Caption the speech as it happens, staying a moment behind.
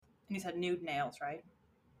And you said nude nails, right?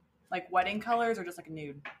 Like wedding colors or just like a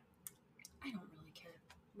nude? I don't really care.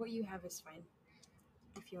 What you have is fine.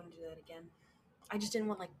 If you want to do that again. I just didn't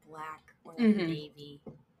want like black or like navy.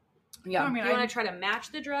 Yeah. If you want to try to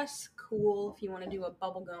match the dress, cool. If you want to do a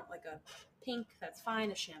bubblegum, like a pink, that's fine.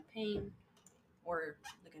 A champagne or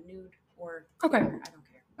like a nude or clear. Okay. I don't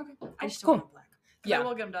care. Okay. I just don't want black. Yeah. I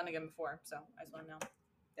will get them done again before, so I just want to know.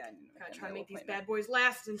 Yeah, Gotta try to make these bad boys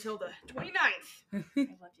last until the 29th. I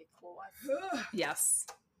love you, Claude. Yes.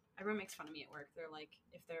 Everyone makes fun of me at work. They're like,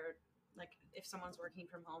 if someone's working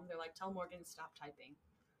from home, they're like, tell Morgan to stop typing.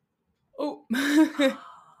 Oh.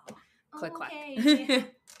 Click, okay.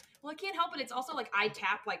 clack. Well, I can't help it. It's also like I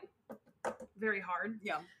tap like very hard.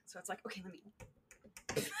 Yeah. So it's like, okay, let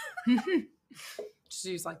me. Just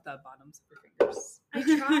use like the bottoms of your fingers. I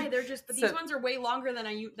try. They're just, but these ones are way longer than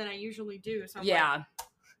I usually do. So I'm like,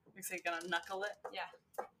 so you're gonna knuckle it. Yeah.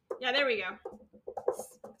 Yeah. There we go.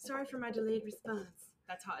 Sorry for my delayed response.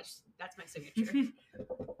 That's my signature.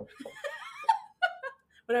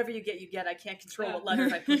 Whatever you get. I can't control what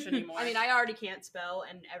letters I push anymore. I mean, I already can't spell,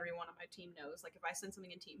 and everyone on my team knows. Like, if I send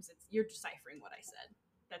something in Teams, you're deciphering what I said.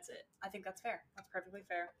 That's it. I think that's fair. That's perfectly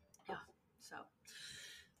fair. Yeah. So,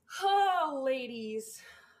 oh, ladies,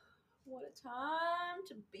 what a time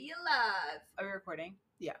to be alive. Are we recording?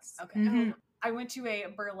 Yes. Okay. Mm-hmm. I went to a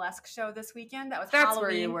burlesque show this weekend. That's where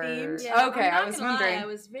Halloween you were. themed. Yeah, okay, I was wondering. I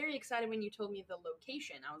was very excited when you told me the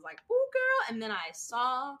location. I was like, "Ooh, girl!" And then I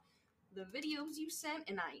saw the videos you sent,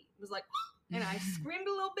 and I was like, and I screamed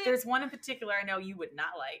a little bit. There's one in particular I know you would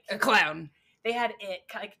not like. A clown. They had it.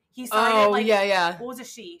 Like he started. Yeah. What was a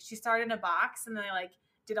she? She started in a box, and then they like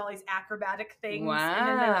did all these acrobatic things. Wow. And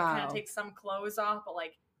then they like kind of take some clothes off, but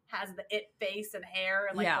like has the it face and hair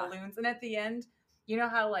and like balloons. And at the end, you know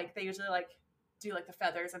how like they usually like do like the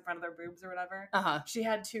feathers in front of their boobs or whatever. She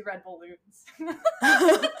had 2 red balloons.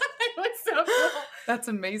 It was so cool. That's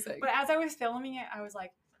amazing. But as I was filming it, I was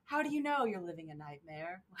like, how do you know you're living a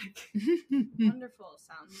nightmare? Like, wonderful.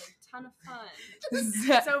 Sounds like a ton of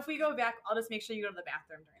fun. So if we go back, I'll just make sure you go to the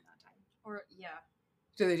bathroom during that time. Or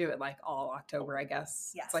do they do it like all October, I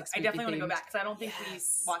guess? Yes. It's like I definitely want to go themed. back because I don't think we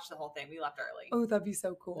watched the whole thing. We left early. Oh, that'd be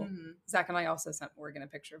so cool. Mm-hmm. Zach and I also sent Morgan a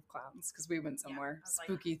picture of clowns because we went somewhere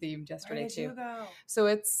spooky themed yesterday too. Where did you go? So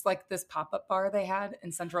it's like this pop-up bar they had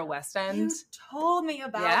in Central West End. You told me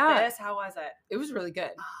about this. How was it? It was really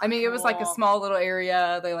good. I mean, it was like a small little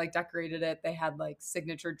area. They like decorated it. They had like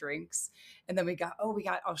signature drinks. And then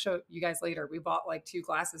I'll show you guys later. We bought like 2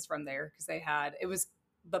 glasses from there because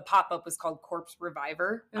the pop-up was called Corpse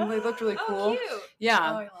Reviver, and they looked really cool. Cute. Yeah.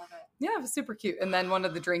 Oh, I love it. Yeah, it was super cute. And then one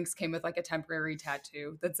of the drinks came with like a temporary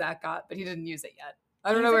tattoo that Zach got, but he didn't use it yet.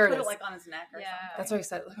 I don't know where it is. Put it like on his neck or something. That's what he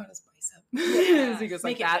said. Look on his bicep. Yeah. So he goes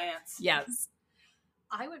Make like it that. dance. Yes.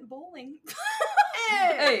 I went bowling.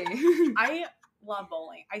 Hey. I love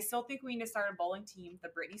bowling. I still think we need to start a bowling team, the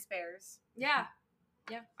Britney Spears. Yeah.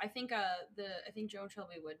 I think Joe and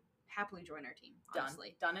Shelby would happily join our team.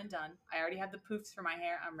 Honestly. Done and done. I already have the poofs for my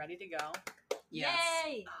hair. I'm ready to go. Yes.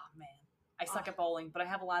 Yay! Oh man, I suck at bowling, but I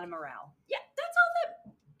have a lot of morale. Yeah, that's all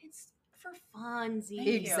that. It's for fun, Z.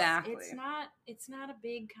 Exactly. It's not a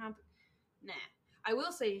big comp. Nah. I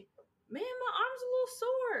will say, man, my arm's a little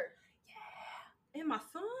sore. Yeah. And my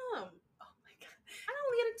thumb. Oh my god. I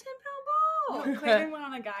only get a 10-pound ball. No, Clayton went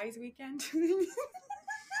on a guys' weekend.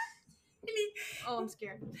 Oh, I'm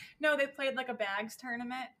scared. No, they played like a bags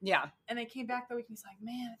tournament. Yeah. And they came back the week and he's like,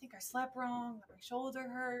 man, I think I slept wrong. My shoulder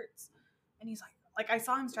hurts. And he's like I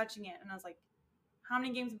saw him stretching it and I was like, how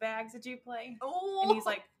many games of bags did you play? Oh. And he's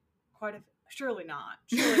like, quite a few. Surely not.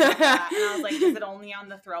 Surely not that. And I was like, is it only on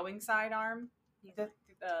the throwing side arm? The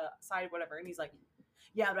side, whatever. And he's like,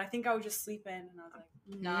 yeah, but I think I was just sleeping. And I was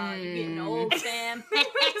like, nah, you're getting old, Sam.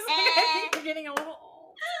 You're getting a little old.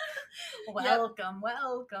 Welcome.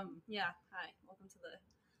 Yeah, hi. Welcome to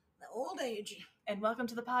the old age. And welcome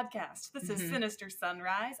to the podcast. This is Sinister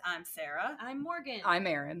Sunrise. I'm Sarah. I'm Morgan. I'm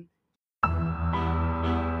Erin.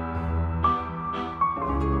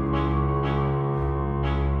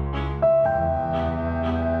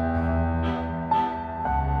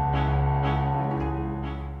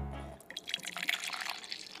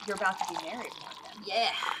 You're about to be married, Morgan.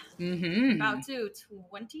 Yeah. Mm-hmm. About to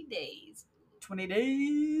 20 days. 20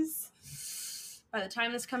 days. By the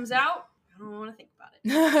time this comes out, I don't want to think about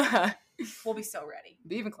it. We'll be so ready.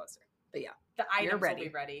 Be even closer. But yeah. The items will be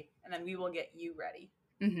ready. And then we will get you ready.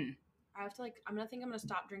 Mm-hmm. I have to I'm going to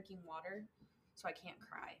stop drinking water so I can't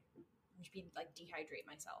cry. I should be dehydrate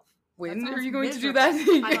myself. When are you miserable. going to do that?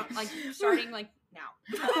 I don't starting now.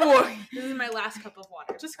 This is my last cup of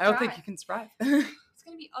water. Just I don't think you can survive. It's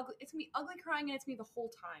gonna be ugly. It's gonna be ugly crying, and it's me the whole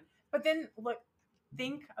time. But then look,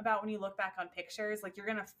 think about when you look back on pictures, like you're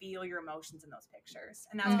gonna feel your emotions in those pictures,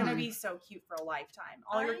 and that's gonna be so cute for a lifetime.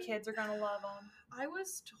 All your kids are gonna love them. I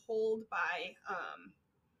was told by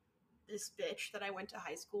this bitch that I went to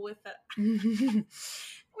high school with that I'm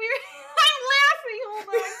laughing.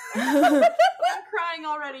 Hold on, I'm crying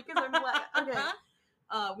already because I'm okay.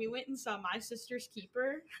 We went and saw My Sister's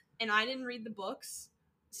Keeper, and I didn't read the books,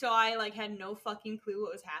 so I like had no fucking clue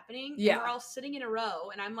what was happening. Yeah, and we're all sitting in a row,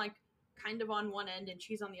 and I'm like kind of on one end, and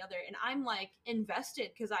she's on the other, and I'm like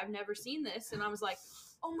invested because I've never seen this, and I was like,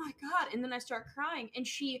 oh my god, and then I start crying, and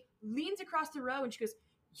she leans across the row, and she goes,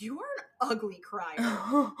 "You are an ugly crier,"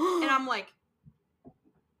 and I'm like.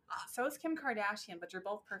 So is Kim Kardashian, but you're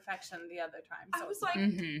both perfection the other time. So I was like, so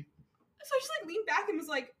I just like leaned back and was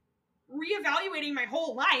like reevaluating my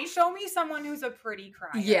whole life. Show me someone who's a pretty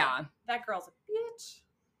crier. Yeah. That girl's a bitch.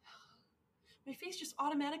 My face just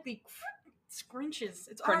automatically scrunches.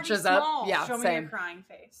 It's crunches already up. small. Yeah, Show me your crying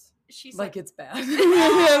face. She's like it's bad. I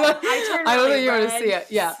don't think you want to see it.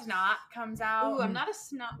 Yeah. Snot comes out. Ooh, I'm not a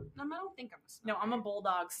snot. I don't think I'm a snot. No, I'm a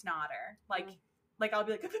bulldog snotter. Like I'll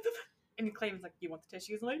be like, and Clayton's like, "You want the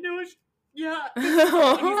tissues?" I'm like, "No, yeah." And he's like, "It's a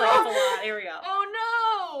lot. Here we go." Oh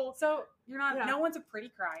no! So you're not. Yeah. No one's a pretty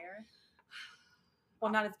crier.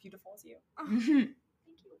 Well, not as beautiful as you. Thank you.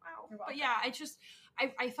 Wow. But yeah,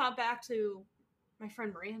 I thought back to my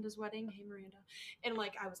friend Miranda's wedding. Hey, Miranda. And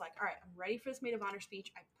like, I was like, all right, I'm ready for this maid of honor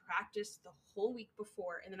speech. I practiced the whole week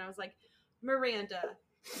before. And then I was like, Miranda.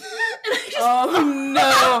 Oh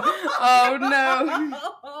no. Oh no.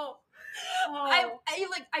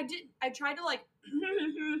 I tried to like,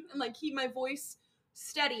 and like keep my voice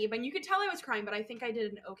steady, but you could tell I was crying, but I think I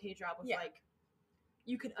did an okay job with like,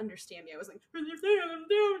 you could understand me. I was like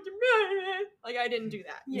I didn't do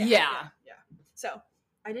that. Yeah. So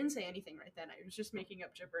I didn't say anything right then. I was just making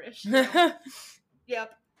up gibberish.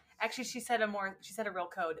 Yep. Actually, she said a real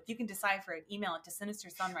code. If you can decipher it, email it to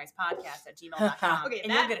sinistersonrisepodcast@gmail.com. Okay,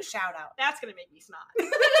 and you'll get a shout out. That's gonna make me snot.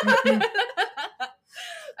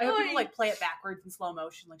 I hope people like play it backwards in slow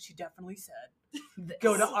motion, like she definitely said.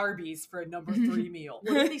 Go to Arby's for a number 3 meal.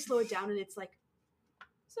 What if they slow it down and it's like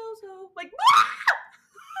so like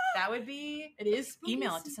that would be. It is.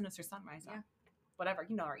 Email it to Sinister Sunrise. Yeah. Whatever.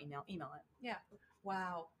 You know our email. Email it. Yeah.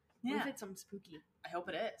 Wow. Yeah. What if it's something spooky? I hope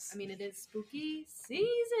it is. I mean, it is spooky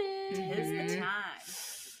season. It is the time.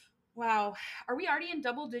 Wow. Are we already in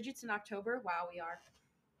double digits in October? Wow, we are.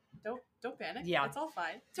 Don't panic. Yeah. It's all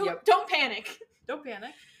fine. Don't panic. Don't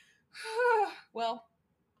panic. Well,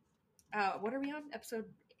 what are we on? Episode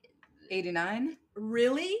 89?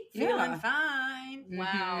 Really? Yeah. Feeling fine.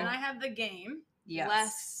 Wow. And I have the game.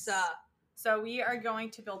 Yes. So we are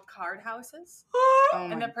going to build card houses. Oh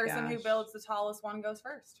and the person who builds the tallest one goes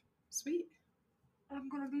first. Sweet. I'm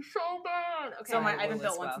going to be so bad. Okay. So I haven't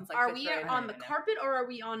built one since like Are we on the carpet or are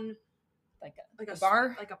we on like a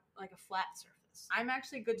bar? Like a flat surface? I'm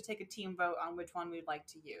actually good to take a team vote on which one we'd like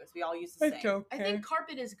to use. We all use the same. Okay. I think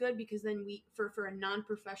carpet is good because then we, for a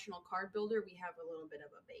non-professional card builder, we have a little bit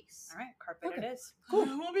of a base. All right, carpet it is. Cool.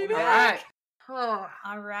 We'll be back. All right.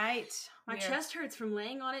 All right. My chest hurts from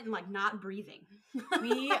laying on it and like not breathing.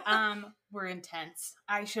 We were intense.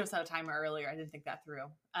 I should have set a timer earlier. I didn't think that through.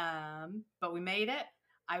 But we made it.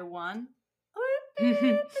 I won.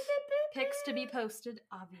 Pics to be posted,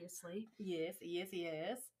 obviously. Yes.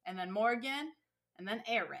 And then Morgan, and then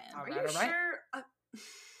Aaron. Are you sure?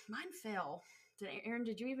 Mine fell. Aaron,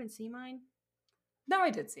 did you even see mine? No,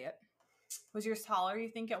 I did see it. Was yours taller, you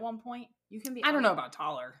think, at one point? You can be. I don't know about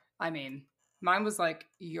taller. I mean, mine was like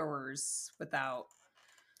yours without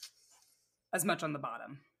as much on the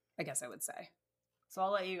bottom, I guess I would say. So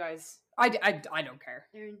I'll let you guys. I don't care.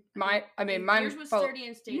 Aaron, mine yours was sturdy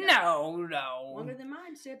and stayed up. No. Longer than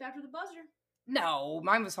mine. Stay up after the buzzer. No,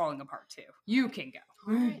 mine was falling apart too. You can go.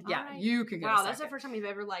 All right, yeah, all right. You can go. Wow, that's the first time we've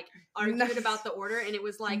ever like argued about the order, and it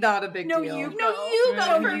was like not a big deal. You go.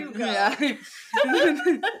 You go. Yeah.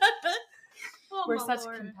 Oh, we're such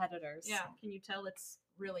competitors. Yeah. Can you tell it's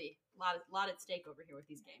really a lot at stake over here with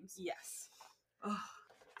these games? Yes.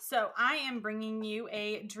 So I am bringing you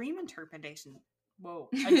a dream interpretation.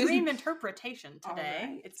 A dream interpretation today.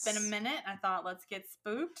 Right. It's been a minute. I thought, let's get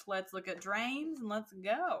spooked. Let's look at dreams and let's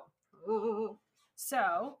go. Ooh.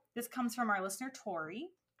 So this comes from our listener, Tori.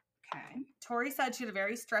 Okay. Tori said she had a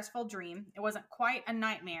very stressful dream. It wasn't quite a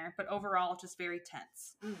nightmare, but overall just very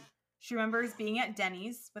tense. She remembers being at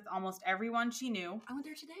Denny's with almost everyone she knew. I went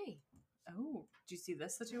there today. Oh, did you see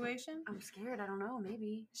this situation? I'm scared. I don't know.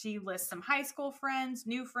 Maybe. She lists some high school friends,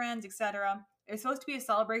 new friends, etc. It was supposed to be a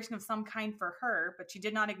celebration of some kind for her, but she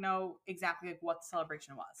did not know exactly what the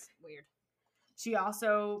celebration was. Weird. She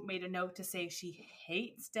also made a note to say she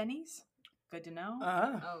hates Denny's. Good to know.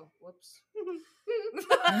 Oh, whoops.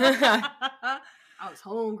 I was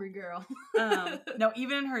hungry, girl. No,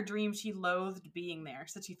 even in her dream, she loathed being there.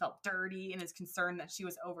 Said she felt dirty and is concerned that she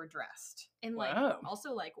was overdressed. And like,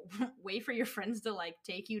 also like, wait for your friends to like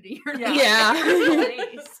take you to your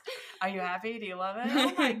place. Are you happy? Do you love it?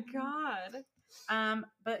 Oh my god.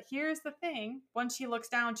 But here's the thing: once she looks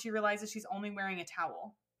down, she realizes she's only wearing a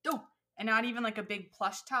towel. Oh. And not even like a big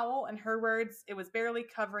plush towel. In her words, it was barely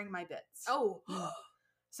covering my bits. Oh.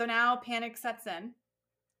 So now panic sets in.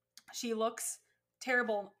 She looks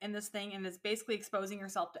terrible in this thing and is basically exposing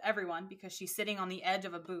herself to everyone because she's sitting on the edge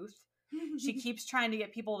of a booth. She keeps trying to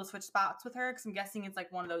get people to switch spots with her because I'm guessing it's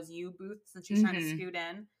like one of those U booths and she's trying to scoot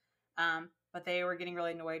in. But they were getting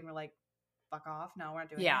really annoyed and were like, fuck off. No, we're not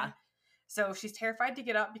doing that. So she's terrified to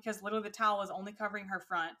get up because literally the towel is only covering her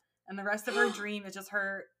front. And the rest of her dream is just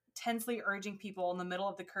her tensely urging people in the middle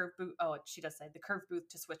of the curved booth. Oh, she does say the curved booth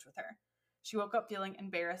to switch with her. She woke up feeling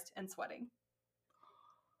embarrassed and sweating.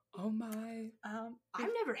 Oh my. I've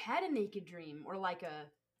never had a naked dream or like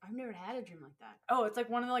I've never had a dream like that. Oh, it's like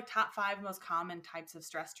one of the like top 5 most common types of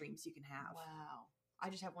stress dreams you can have. Wow. I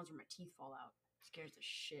just have ones where my teeth fall out. It scares the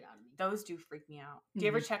shit out of me. Those do freak me out. Do you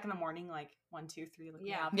ever check in the morning like 1, 2, 3? Like,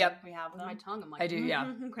 yeah. We have them. With my tongue, I'm like, I do,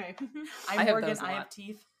 yeah. Okay. I'm Morgan. I have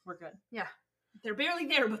teeth. We're good. Yeah. They're barely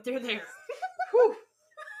there, but they're there. Whew.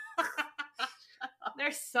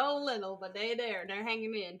 They're so little, but they're there. They're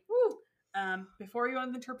hanging in. Whew. Before you go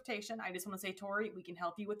into the interpretation, I just want to say, Tori, we can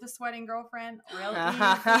help you with the sweating, girlfriend. Real easy.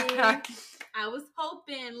 I was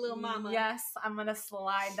hoping, little mama. Yes, I'm going to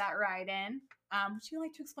slide that right in. Would you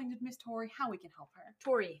like to explain to Miss Tori how we can help her?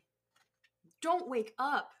 Tori, don't wake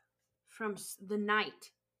up from the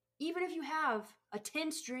night, even if you have a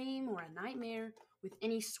tense dream or a nightmare with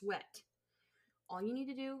any sweat. All you need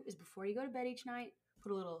to do is before you go to bed each night,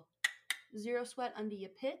 put a little zero sweat under your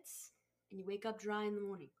pits, and you wake up dry in the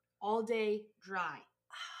morning. All day dry.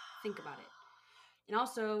 Think about it. And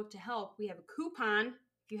also, to help, we have a coupon.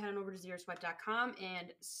 If you head on over to zerosweat.com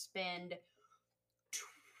and spend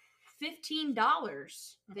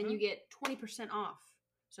 $15, then you get 20% off.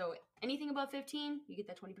 So anything above 15, you get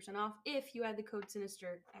that 20% off if you add the code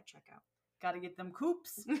Sinister at checkout. Got to get them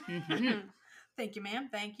coops. Thank you, ma'am.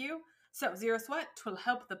 Thank you. So, Zero Sweat will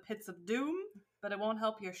help the pits of doom, but it won't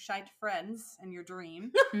help your shite friends in your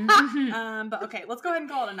dream. But okay, let's go ahead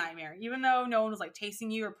and call it a nightmare. Even though no one was like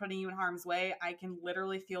chasing you or putting you in harm's way, I can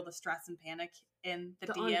literally feel the stress and panic in the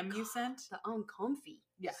DM you sent. The uncomfy.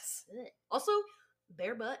 Yes. Also,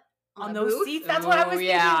 bare butt. On those booth. Seats, that's what I was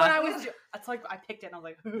thinking when I was. That's like I picked it and I was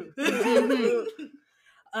like,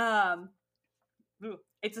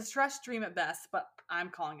 it's a stress dream at best, but I'm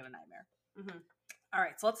calling it a nightmare. Mm-hmm. All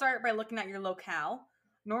right, so let's start by looking at your locale.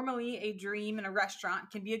 Normally, a dream in a restaurant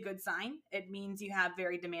can be a good sign. It means you have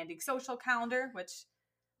very demanding social calendar, which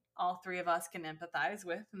all 3 of us can empathize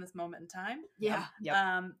with in this moment in time. Yeah.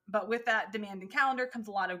 Yep. But with that demanding calendar comes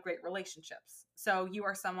a lot of great relationships. So you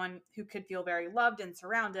are someone who could feel very loved and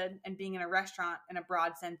surrounded, and being in a restaurant in a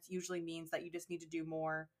broad sense usually means that you just need to do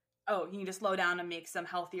more. Oh, you need to slow down and make some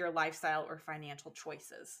healthier lifestyle or financial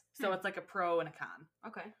choices. So it's like a pro and a con.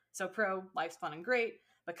 Okay. So pro, life's fun and great.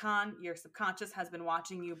 But con, your subconscious has been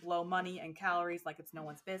watching you blow money and calories like it's no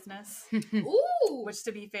one's business. Ooh! Which,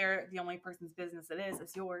 to be fair, the only person's business it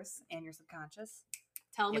is yours and your subconscious.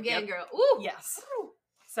 Tell them again, girl. Ooh! Yes. Ooh.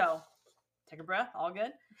 So, take a breath. All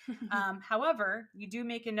good. However, you do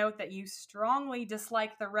make a note that you strongly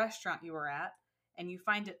dislike the restaurant you were at and you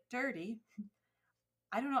find it dirty.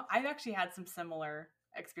 I don't know. I've actually had some similar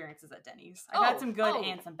experiences at Denny's. I've had some good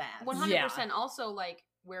and some bad. 100%. Yeah. Also, like,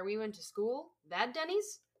 where we went to school, that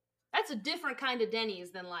Denny's, that's a different kind of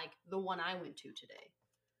Denny's than, like, the one I went to today.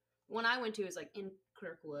 The one I went to is, like, in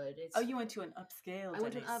Kirkwood. It's, you went to an upscale Denny's. I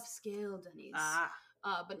went to an upscale Denny's.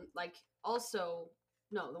 But, like, also,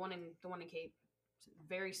 no, the one in Cape,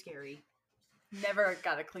 very scary. Never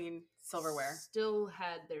got a clean silverware. Still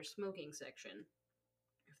had their smoking section,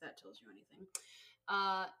 if that tells you anything.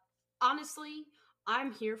 Honestly,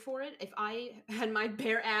 I'm here for it. If I had my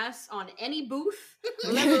bare ass on any booth,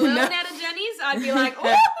 let alone at a Denny's, I'd be like,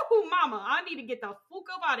 oh, mama, I need to get the fuck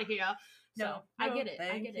up out of here. So, I get it.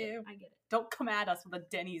 I get it. Don't come at us with the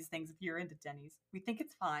Denny's things if you're into Denny's. We think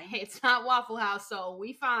it's fine. Hey, it's not Waffle House, so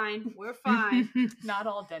we fine. We're fine. Not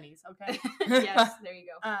all Denny's, okay? Yes, there you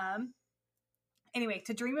go. Anyway,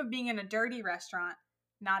 to dream of being in a dirty restaurant,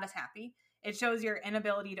 not as happy. It shows your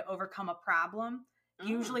inability to overcome a problem.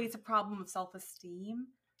 Usually it's a problem of self-esteem.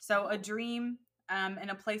 So a dream in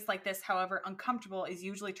a place like this, however uncomfortable, is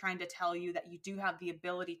usually trying to tell you that you do have the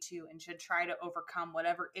ability to and should try to overcome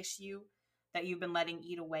whatever issue that you've been letting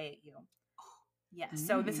eat away at you. Yes.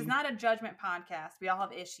 So this is not a judgment podcast. We all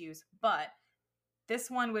have issues, but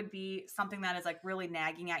this one would be something that is like really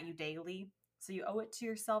nagging at you daily. So you owe it to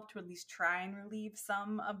yourself to at least try and relieve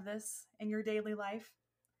some of this in your daily life.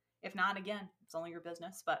 If not, again, it's only your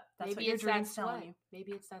business, but that's maybe what your dream's telling you.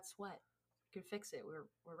 Maybe it's that sweat. We can fix it.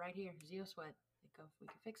 We're right here. Zero sweat. We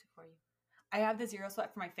can fix it for you. I have the zero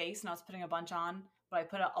sweat for my face, and I was putting a bunch on, but I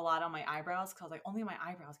put a lot on my eyebrows because I was like, only my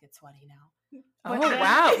eyebrows get sweaty now.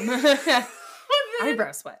 Wow.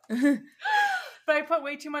 Eyebrow sweat. But I put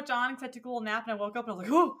way too much on because I took a little nap and I woke up and I was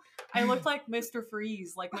like, oh, I looked like Mr.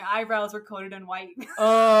 Freeze. Like my eyebrows were coated in white.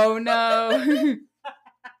 Oh, no.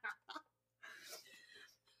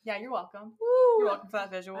 Yeah, you're welcome. Woo. You're welcome for that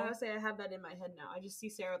visual. I would say I have that in my head now. I just see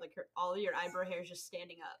Sarah like all of your eyebrow hairs just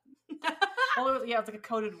standing up. Well, it was like a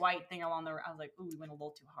coated white thing along the. I was like, ooh, we went a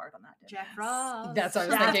little too hard on that. Jack Frost. That's what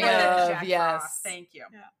I was thinking of. Jack Yes. Frost. Thank you.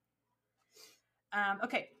 Yeah.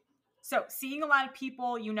 Okay. So seeing a lot of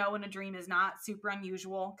people you know in a dream is not super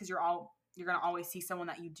unusual because you're going to always see someone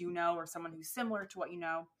that you do know or someone who's similar to what you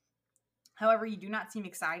know. However, you do not seem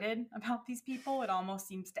excited about these people. It almost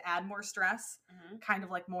seems to add more stress, kind of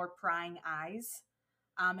like more prying eyes.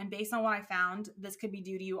 And based on what I found, this could be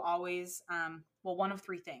due to you always, one of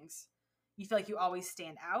three things. You feel like you always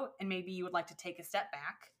stand out, and maybe you would like to take a step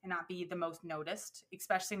back and not be the most noticed,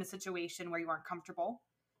 especially in a situation where you aren't comfortable.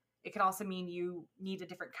 It could also mean you need a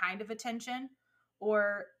different kind of attention,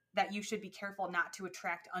 or that you should be careful not to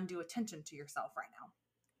attract undue attention to yourself right now.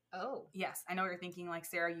 Oh. Yes, I know what you're thinking. Like,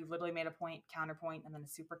 Sarah, you literally made a point, counterpoint, and then a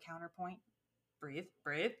super counterpoint. Breathe.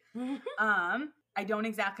 I don't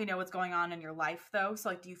exactly know what's going on in your life, though. So,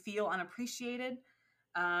 like, do you feel unappreciated?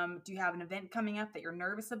 Do you have an event coming up that you're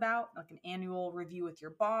nervous about, like an annual review with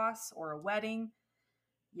your boss or a wedding?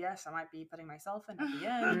 Yes, I might be putting myself in at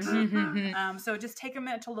the end. So just take a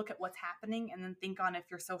minute to look at what's happening and then think on if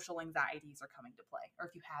your social anxieties are coming to play or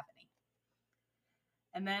if you have any.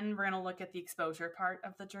 And then we're going to look at the exposure part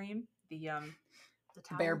of the dream. The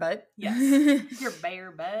bare butt. Yes. Your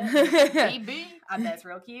bare butt. Baby. I bet it's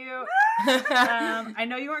real cute. I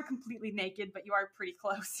know you aren't completely naked, but you are pretty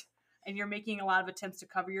close. And you're making a lot of attempts to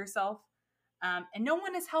cover yourself. And no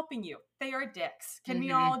one is helping you. They are dicks. Can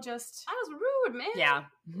we all just... That was rude, man. Yeah.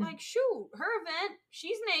 Like, shoot, her event,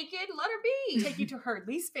 she's naked, let her be. Take you to her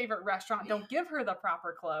least favorite restaurant. Don't give her the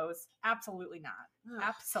proper clothes. Absolutely not. Ugh.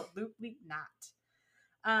 Absolutely not.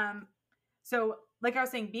 So, like I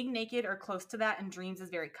was saying, being naked or close to that in dreams is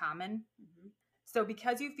very common. So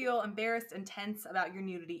because you feel embarrassed and tense about your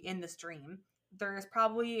nudity in this dream, there's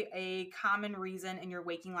probably a common reason in your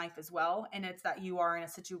waking life as well, and it's that you are in a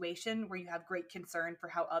situation where you have great concern for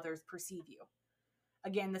how others perceive you.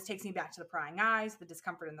 Again, this takes me back to the prying eyes, the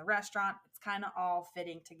discomfort in the restaurant. It's kind of all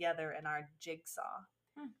fitting together in our jigsaw.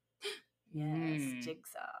 Yes,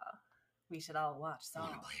 jigsaw. We should all watch Saw. I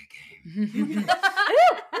want to play a game.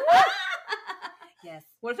 Yes.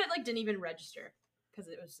 What if it like didn't even register because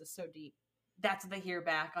it was just so deep? That's what they hear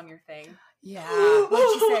back on your thing. Yeah.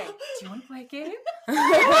 What'd she say? Do you want to play a game?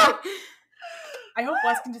 I hope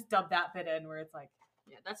Wes can just dub that bit in where it's like,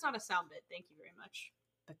 yeah, that's not a sound bit. Thank you very much.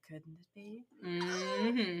 But couldn't it be?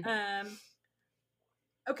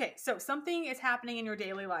 Okay, so something is happening in your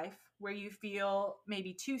daily life where you feel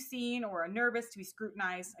maybe too seen or are nervous to be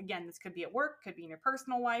scrutinized. Again, this could be at work, could be in your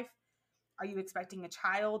personal life. Are you expecting a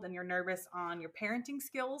child and you're nervous on your parenting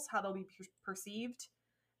skills, how they'll be perceived?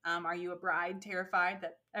 Are you a bride terrified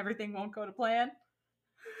that everything won't go to plan?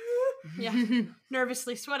 Yeah.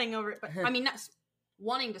 Nervously sweating over it. But I mean, not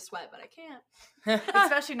wanting to sweat, but I can't.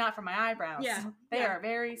 Especially not from my eyebrows. Yeah. They are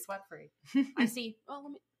very sweat free. I see.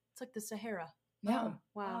 Oh, it's like the Sahara. Yeah. Oh,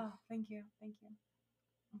 wow. Oh, thank you.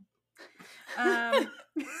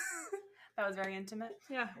 That was very intimate.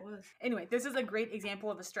 Yeah, it was. Anyway, this is a great example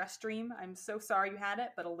of a stress dream. I'm so sorry you had it,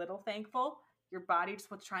 but a little thankful. Your body just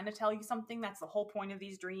was trying to tell you something. That's the whole point of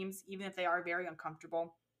these dreams, even if they are very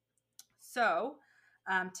uncomfortable. So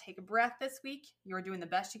take a breath this week. You're doing the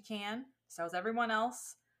best you can. So is everyone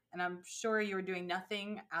else. And I'm sure you're doing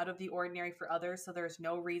nothing out of the ordinary for others. So there's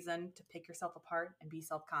no reason to pick yourself apart and be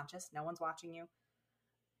self-conscious. No one's watching you.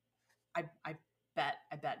 I bet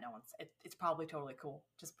no one's. It's probably totally cool.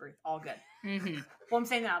 Just breathe. All good. Well, I'm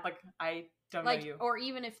saying that like I don't know you. Or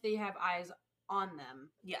even if they have eyes on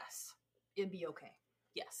them. Yes. It'd be okay.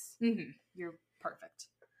 Yes. You're perfect.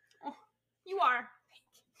 Oh, you are.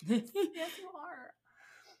 Yes, you are.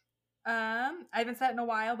 I haven't said it in a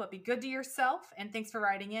while, but be good to yourself. And thanks for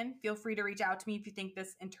writing in. Feel free to reach out to me if you think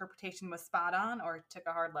this interpretation was spot on or took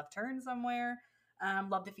a hard left turn somewhere.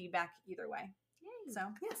 Love the feedback either way. Yay. So,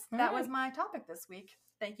 yes, that was my topic this week.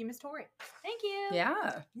 Thank you, Miss Tori. Thank you.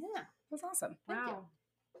 Yeah. Yeah. That's awesome. Thank you.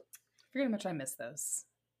 Very much I miss those.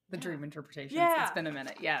 The dream interpretations. Yeah. It's been a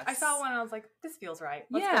minute. Yes. I saw one and I was like, this feels right.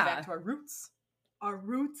 Let's go back to our roots. Our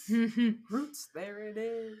roots. Roots. There it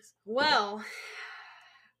is. Well,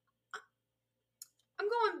 I'm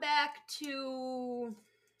going back to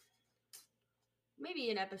maybe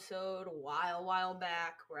an episode a while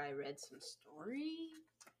back where I read some story.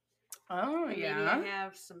 Oh, Maybe yeah. I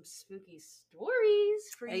have some spooky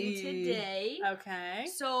stories for you today. Okay.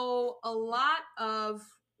 So a lot of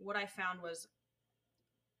what I found was,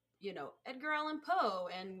 Edgar Allan Poe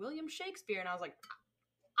and William Shakespeare. And I was like,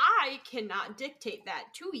 I cannot dictate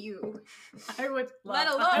that to you. I would let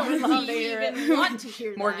love, alone I would love to you hear even it. want to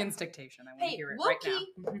hear Morgan's that. dictation. I want to hear it right now.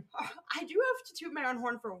 I do have to toot my own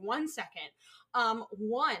horn for 1 second.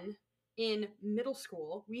 One, in middle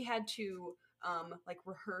school, we had to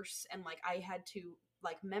rehearse, and I had to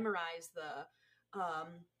memorize the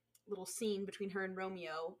little scene between her and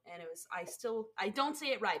Romeo, and it was I don't say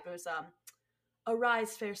it right, but it was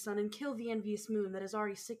arise, fair sun, and kill the envious moon that is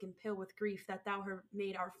already sick and pale with grief that thou her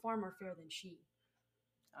made are far more fair than she.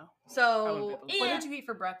 Oh. So what did you eat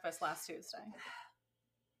for breakfast last Tuesday?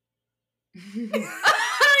 I don't even know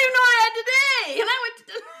what I had today, and I went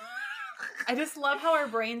to I just love how our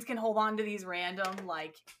brains can hold on to these random,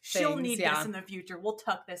 she'll need this in the future. We'll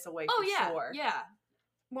tuck this away for sure. Yeah.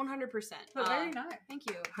 100%. But very nice. Thank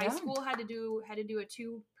you. High school had to do a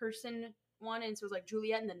 2-person one, and so it was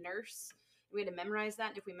Juliet and the nurse. We had to memorize that,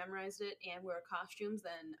 and if we memorized it and wore costumes,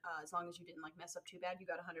 then as long as you didn't mess up too bad, you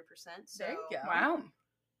got 100%. So, there you go. Wow.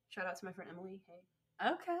 Shout out to my friend Emily. Hey.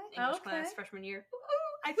 Okay. English class, freshman year.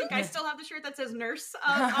 I think I still have the shirt that says nurse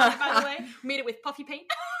on it, by the way. Made it with puffy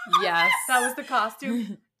paint. Yes. That was the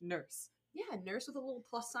costume. Nurse. Yeah, nurse with a little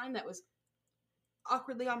plus sign that was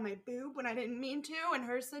awkwardly on my boob when I didn't mean to, and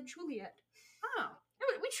hers said Juliet. Oh.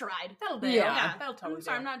 We tried. That'll do. Yeah. That'll totally I'm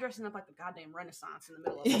sorry, do. I'm not dressing up like the goddamn Renaissance in the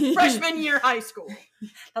middle of freshman year high school.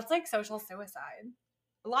 That's like social suicide.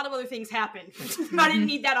 A lot of other things happened. I didn't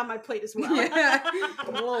need that on my plate as well. Yeah.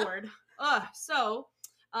 Lord.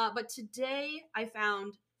 But today I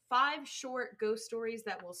found 5 short ghost stories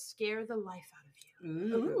that will scare the life out of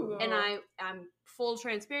you. Ooh. And I'm full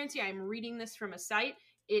transparency. I'm reading this from a site.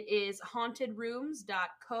 It is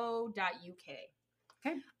hauntedrooms.co.uk.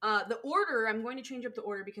 Okay. The order, I'm going to change up the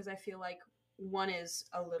order because I feel like one is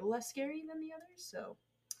a little less scary than the other. So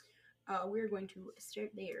we're going to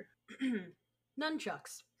start there.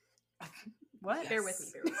 Nunchucks. What? Bear with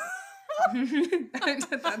me. That's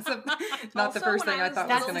not the first thing I thought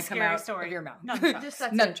was going to come out of your mouth.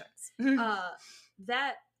 Nunchucks.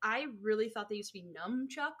 That I really thought they used to be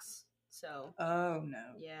numchucks. So. Oh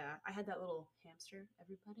no. Yeah, I had that little hamster.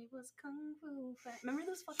 Everybody was kung fu. Remember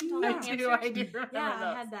those fucking talking hamsters? I do.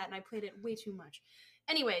 Yeah, I had that, and I played it way too much.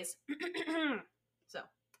 Anyways, so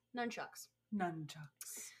nunchucks.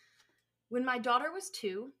 Nunchucks. When my daughter was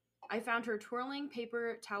 2, I found her twirling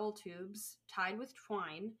paper towel tubes tied with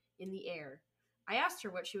twine in the air. I asked her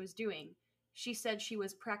what she was doing. She said she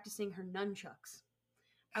was practicing her nunchucks.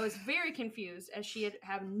 I was very confused as she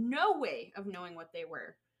had no way of knowing what they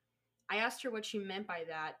were. I asked her what she meant by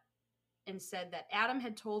that and said that Adam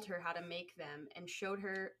had told her how to make them and showed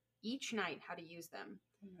her each night how to use them.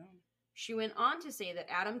 Oh, no. She went on to say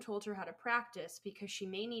that Adam told her how to practice because she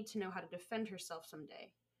may need to know how to defend herself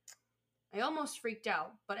someday. I almost freaked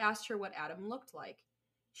out, but asked her what Adam looked like.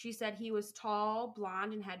 She said he was tall,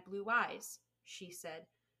 blonde, and had blue eyes. She said,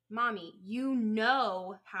 "Mommy, you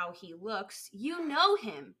know how he looks. You know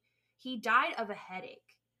him. He died of a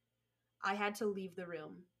headache." I had to leave the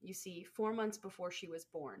room. You see, 4 months before she was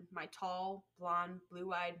born, my tall, blonde,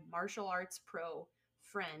 blue-eyed martial arts pro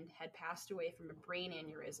friend had passed away from a brain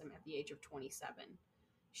aneurysm at the age of 27.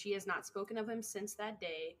 She has not spoken of him since that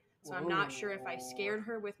day, so I'm not sure if I scared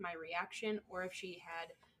her with my reaction or if she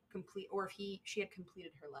had she had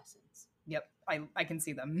completed her lessons. Yep, I can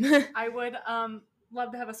see them. I would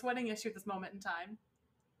love to have a sweating issue at this moment in time.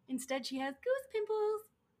 Instead, she has goose pimples.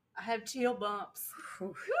 I have chill bumps.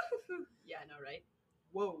 Yeah, I know, right?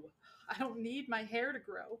 Whoa. I don't need my hair to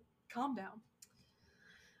grow. Calm down.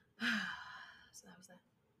 So that was that.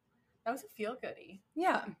 That was a feel-goodie.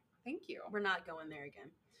 Yeah. Thank you. We're not going there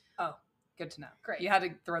again. Oh, good to know. Great. You had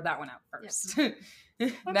to throw that one out first. Yep.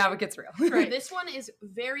 Now it gets real. Right. This one is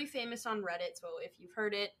very famous on Reddit, so if you've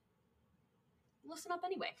heard it, listen up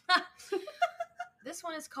anyway. This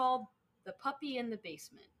one is called The Puppy in the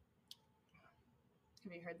Basement.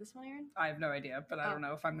 Have you heard this one, Aaron? I have no idea, but I don't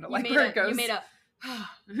know if I'm going to like where it goes. You made a...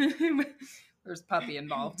 There's puppy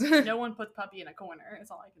involved. No one puts puppy in a corner, is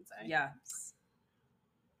all I can say. Yes.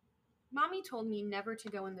 Mommy told me never to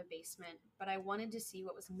go in the basement, but I wanted to see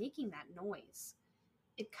what was making that noise.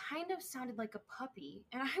 It kind of sounded like a puppy,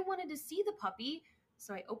 and I wanted to see the puppy,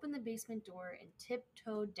 so I opened the basement door and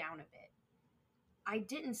tiptoed down a bit. I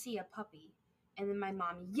didn't see a puppy, and then my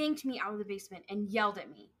mom yanked me out of the basement and yelled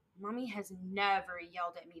at me. Mommy has never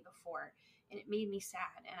yelled at me before, and it made me sad,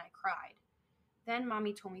 and I cried. Then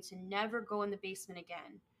Mommy told me to never go in the basement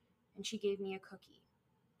again, and she gave me a cookie.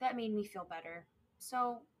 That made me feel better.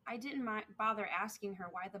 So I didn't bother asking her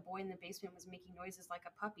why the boy in the basement was making noises like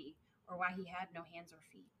a puppy, or why he had no hands or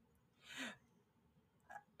feet.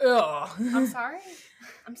 Ugh. I'm sorry.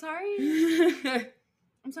 I'm sorry.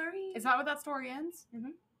 I'm sorry. Is that what that story ends?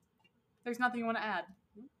 Mm-hmm. There's nothing you want to add.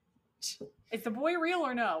 Is the boy real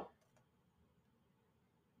or no?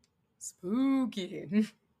 Spooky.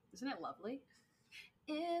 Isn't it lovely?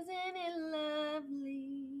 Isn't it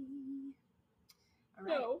lovely? All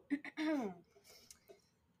right. No.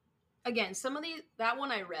 Again, some of that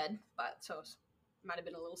one I read, but so it might have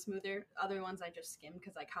been a little smoother. Other ones I just skimmed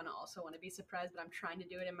because I kind of also want to be surprised, but I'm trying to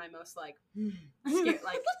do it in my most scared,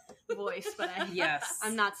 voice. But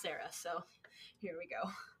I'm not Sarah, so here we go.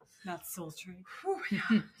 Not sultry.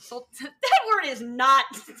 That word is not.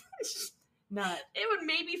 Not. It would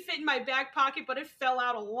maybe fit in my back pocket, but it fell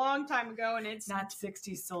out a long time ago, and it's not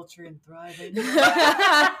 60s sultry and thriving.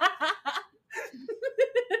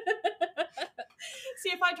 See,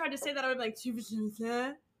 if I tried to say that, I would be like,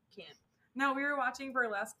 can't. No, we were watching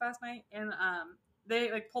Burlesque last night, and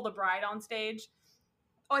they pulled a bride on stage.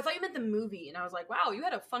 Oh, I thought you meant the movie, and I was like, wow, you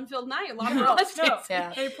had a fun-filled night. A lot of burlesque.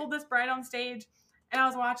 Yeah. They pulled this bride on stage, and I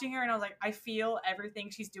was watching her, and I was like, I feel everything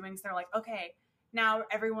she's doing. So they're like, okay, now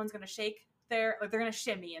everyone's gonna shake their, they're gonna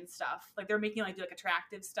shimmy and stuff. They're making do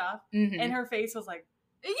attractive stuff, and her face was like.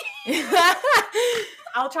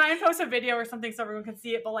 I'll try and post a video or something so everyone can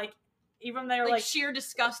see it, but even they were sheer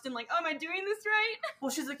disgust and oh, am I doing this right?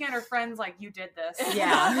 Well, she's looking at her friends you did this.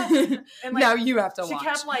 Yeah. And now you have to watch. She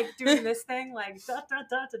kept doing this thing da da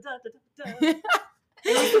da da da da da.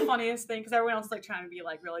 It was the funniest thing because everyone else was trying to be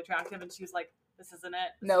really attractive, and she was like, "This isn't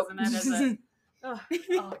it. This isn't it, is it?"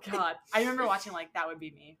 Oh God, I remember watching that would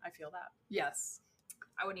be me. I feel that. Yes.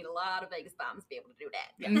 I would need a lot of Vegas bombs to be able to do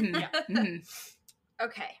that. Yeah. Mm-hmm. Yeah. Mm-hmm.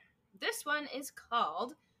 Okay, this one is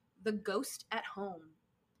called "The Ghost at Home."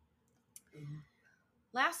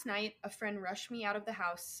 Last night, a friend rushed me out of the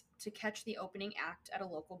house to catch the opening act at a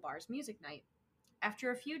local bar's music night.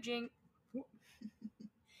 After a few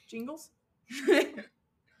jingles?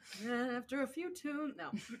 After a few tunes...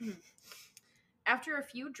 No. After a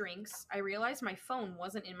few drinks, I realized my phone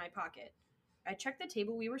wasn't in my pocket. I checked the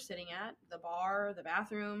table we were sitting at, the bar, the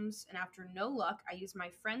bathrooms, and after no luck, I used my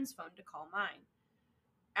friend's phone to call mine.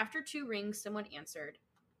 After 2 rings, someone answered,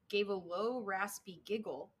 gave a low, raspy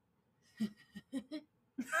giggle,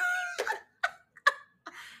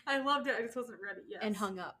 I loved it. I just wasn't ready yet. And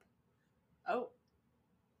hung up. Oh.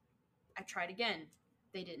 I tried again.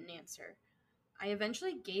 They didn't answer. I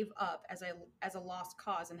eventually gave up as a lost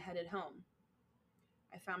cause and headed home.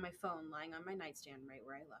 I found my phone lying on my nightstand right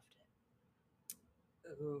where I left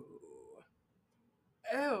it. Ooh.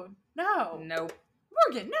 Oh, no. Nope.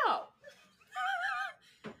 Morgan, no.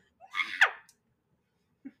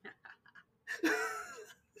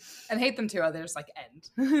 And hate them too. Others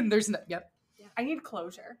end. There's no. Yep. Yeah. I need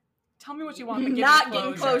closure. Tell me what you want. But Not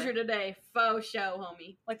getting closure today. Faux show,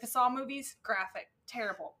 homie. The Saw movies, graphic,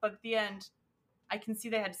 terrible. But at the end, I can see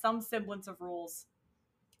they had some semblance of rules.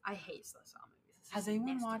 I hate the Saw movies. Has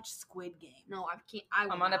anyone watched Squid Game? No, I can't.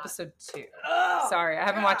 I'm on episode 2. Oh, sorry, I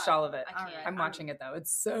haven't watched all of it. I can't. I'm watching it though.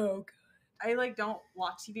 It's so good. I don't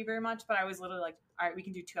watch TV very much, but I was literally all right, we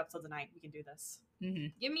can do 2 episodes a night. We can do this. Mm-hmm.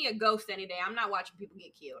 Give me a ghost any day. I'm not watching people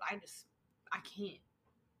get killed. I can't.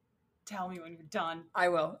 Tell me when you're done. I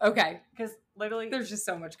will. Okay. Because literally, there's just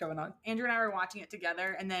so much going on. Andrew and I were watching it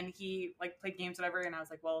together, and then he played games, whatever, and I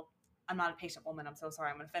was like, well, I'm not a patient woman. I'm so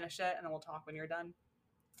sorry. I'm going to finish it, and then we'll talk when you're done.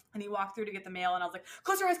 And he walked through to get the mail, and I was like,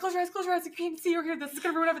 close your eyes, close your eyes, close your eyes. You can't see or hear this. It's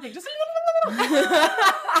going to ruin everything. Just...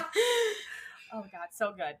 Oh, God.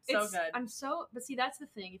 So good. So good. But see, that's the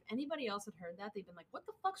thing. If anybody else had heard that, they'd been like, what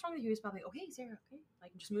the fuck's wrong with you? He's probably okay, Sarah, okay.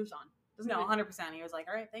 Just moves on. No, 100%. He was like,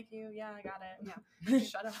 all right, thank you. Yeah, I got it. Yeah.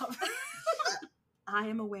 Shut up. I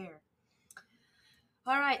am aware.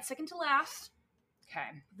 All right, second to last.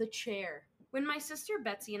 Okay. The chair. When my sister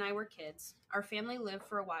Betsy and I were kids, our family lived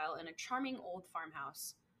for a while in a charming old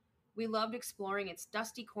farmhouse. We loved exploring its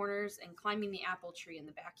dusty corners and climbing the apple tree in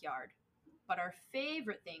the backyard. But our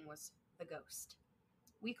favorite thing was the ghost.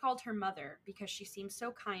 We called her Mother because she seemed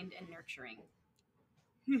so kind and nurturing.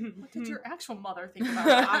 What did your actual mother think about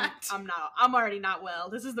that? I'm already not well.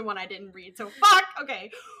 This is the one I didn't read, so fuck! Okay.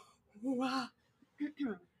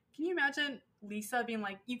 Can you imagine Lisa being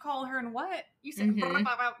like, you call her and what? You said,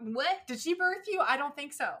 what? Did she birth you? I don't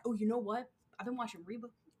think so. Oh, you know what? I've been watching Reba.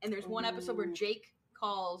 And there's one episode where Jake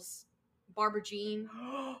calls Barbara Jean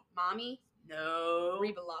mommy. No.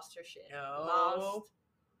 Reba lost her shit. No. Lost.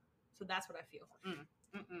 So that's what I feel.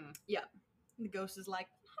 Yeah. The ghost is like,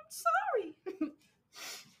 I'm sorry.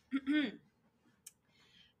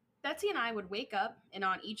 Betsy and I would wake up, and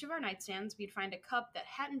on each of our nightstands, we'd find a cup that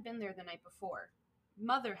hadn't been there the night before.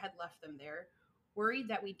 Mother had left them there, worried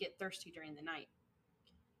that we'd get thirsty during the night.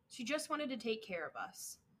 She just wanted to take care of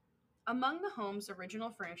us. Among the home's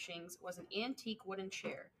original furnishings was an antique wooden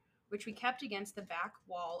chair, which we kept against the back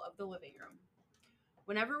wall of the living room.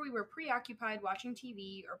 Whenever we were preoccupied watching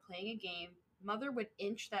TV or playing a game, Mother would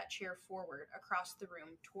inch that chair forward across the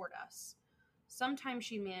room toward us. Sometimes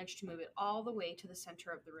she managed to move it all the way to the center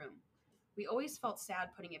of the room. We always felt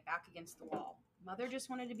sad putting it back against the wall. Mother just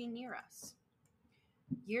wanted to be near us.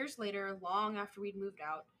 Years later, long after we'd moved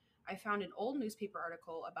out, I found an old newspaper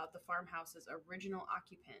article about the farmhouse's original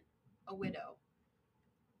occupant, a widow.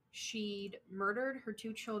 She'd murdered her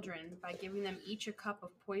 2 children by giving them each a cup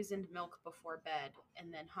of poisoned milk before bed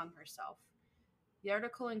and then hung herself. The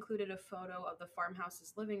article included a photo of the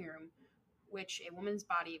farmhouse's living room, which a woman's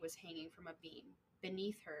body was hanging from a beam.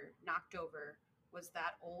 Beneath her, knocked over, was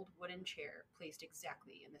that old wooden chair placed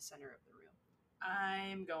exactly in the center of the room.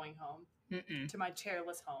 I'm going home. To my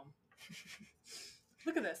chairless home.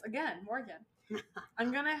 Look at this. Again, Morgan. I'm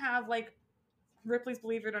going to have, like, Ripley's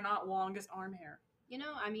Believe It or Not longest arm hair. You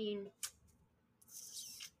know, I mean,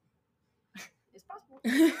 it's possible.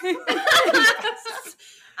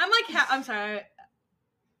 I'm like, I'm sorry.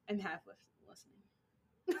 I'm half listening.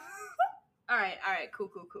 All right, cool.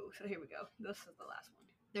 So here we go. This is the last one.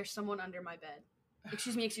 There's someone under my bed.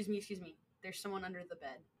 Excuse me. There's someone under the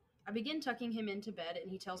bed. I begin tucking him into bed,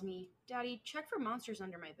 and he tells me, Daddy, check for monsters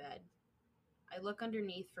under my bed. I look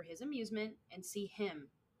underneath for his amusement and see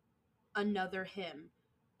him, another him,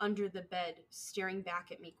 under the bed, staring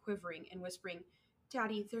back at me, quivering and whispering,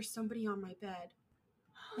 Daddy, there's somebody on my bed.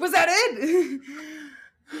 Was that it?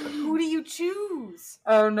 Who do you choose?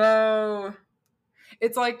 Oh, no.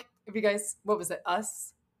 It's like, if you guys, what was it,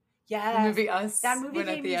 Us? Yes. The movie Us. That movie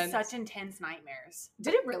gave me such intense nightmares.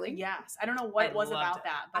 Did it really? Yes. I don't know what it was about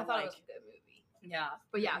that. But I thought it was a good movie. Yeah.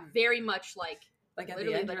 But yeah, very much like at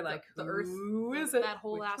the end, you're like, the earth, who is it? That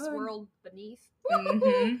whole ass world beneath.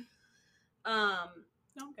 Mm-hmm.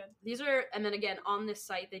 No, I'm good. These are, and then again, on this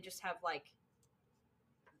site, they just have like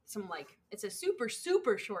some like, it's a super,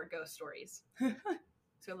 super short ghost stories.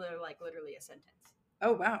 So they're like literally a sentence.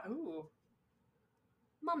 Oh, wow. Ooh.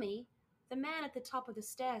 Mummy, the man at the top of the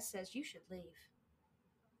stairs says you should leave.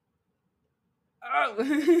 Oh,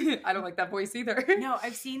 I don't like that voice either. No,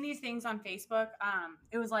 I've seen these things on Facebook.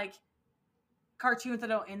 It was like cartoons that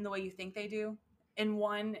don't end the way you think they do. And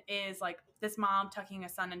one is like this mom tucking a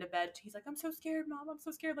son into bed. He's like, I'm so scared, Mom. I'm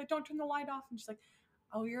so scared. Like, don't turn the light off. And she's like,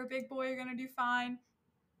 oh, you're a big boy. You're going to do fine.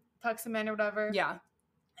 Tucks him in or whatever. Yeah.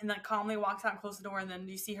 And then calmly walks out and closes the door. And then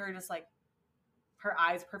you see her just like, her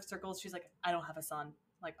eyes, perfect circles. She's like, I don't have a son.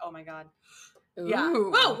 Like, oh my God. Ooh. Yeah.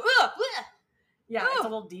 Oh, yeah, it's a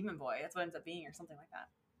little demon boy. That's what it ends up being or something like that.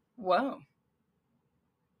 Whoa.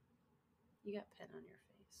 You got pen on your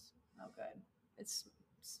face. Oh, good. It's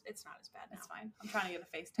not as bad now. It's fine. I'm trying to get a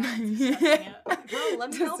face tag. Well,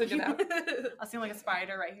 let me help you. I'll seem like a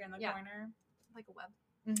spider right here in the corner. Like a web.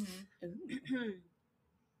 Mm-hmm.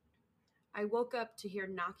 I woke up to hear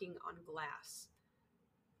knocking on glass.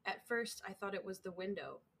 At first, I thought it was the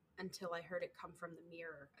window until I heard it come from the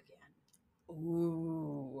mirror again.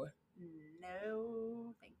 Ooh.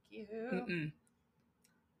 No, thank you. Mm-mm.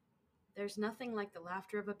 There's nothing like the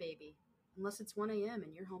laughter of a baby, unless it's 1 a.m.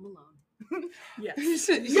 and you're home alone. Yes.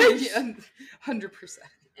 Yeah, 100%.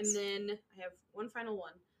 And then I have one final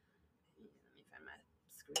one. Let me find my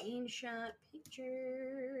screenshot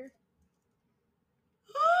picture.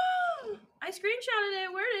 I screenshotted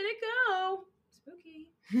it. Where did it go? Spooky.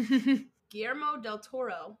 Guillermo del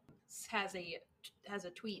Toro has a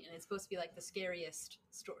tweet, and it's supposed to be like the scariest,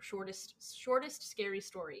 shortest scary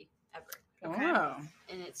story ever. Okay. Wow.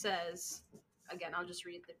 And it says, again, I'll just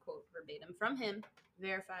read the quote verbatim from him,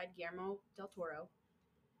 verified Guillermo del Toro.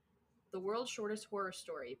 The World's Shortest Horror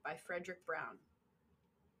Story by Frederick Brown.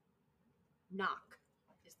 Knock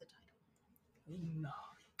is the title.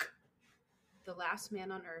 Knock. The last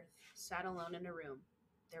man on earth sat alone in a room.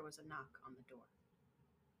 There was a knock on the door.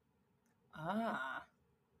 Ah.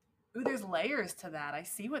 Ooh, there's layers to that. I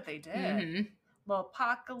see what they did. Mm-hmm. Little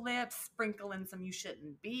apocalypse, sprinkling some you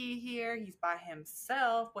shouldn't be here. He's by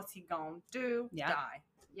himself. What's he gonna do? Yeah. Die.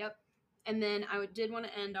 Yep. And then I did want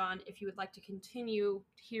to end on, if you would like to continue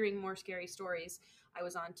hearing more scary stories, I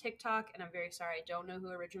was on TikTok, and I'm very sorry, I don't know who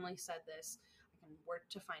originally said this. I can work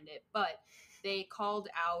to find it. But they called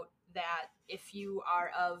out that if you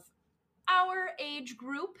are of our age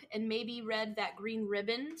group and maybe read that Green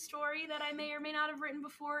Ribbon story that I may or may not have written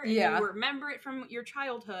before, and you remember it from your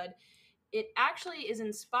childhood, it actually is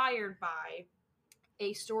inspired by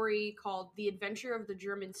a story called The Adventure of the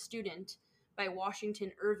German Student by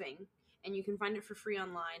Washington Irving. And you can find it for free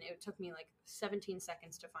online. It took me like 17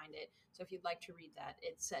 seconds to find it. So if you'd like to read that,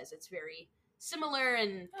 it says it's very similar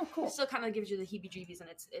and still kind of gives you the heebie-jeebies, and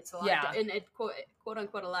it's a lot, and it quote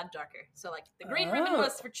unquote a lot darker. So like the Green Ribbon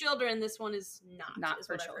was for children, this one is not is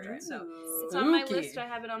for what children. I've heard. So it's on my list. I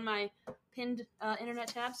have it on my pinned internet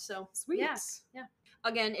tabs. So sweet. Yeah.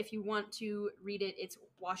 Again, if you want to read it, it's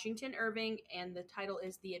Washington Irving, and the title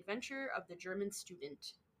is The Adventure of the German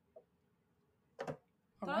Student.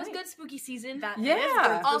 That was good spooky season. That is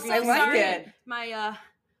good. Also, I like sorry, it. My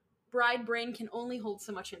bride brain can only hold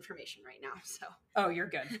so much information right now. So. Oh, you're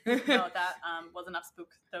good. No, that was enough spook.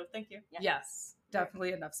 So thank you. Yeah. Yes,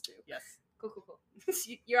 definitely enough spook. Yes. Cool.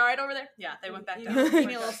 You're all right over there? Yeah, they went back you down. You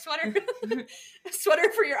need a little sweater? A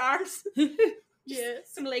sweater for your arms? Yeah.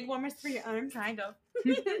 Some leg warmers for your arms? Kind of.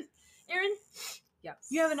 Erin? Yes.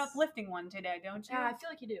 You have an uplifting one today, don't you? Yeah, I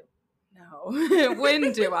feel like you do. No.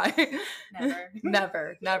 When do I?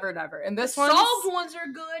 Never. And this one. Solved ones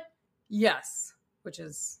are good. Yes. Which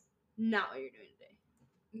is not what you're doing today.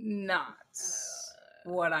 Not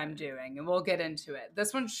what I'm doing. And we'll get into it.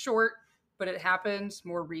 This one's short, but it happened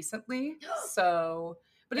more recently. So,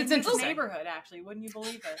 but it's interesting. Neighborhood, actually. Wouldn't you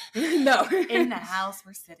believe it? No. In the house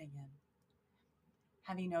we're sitting in.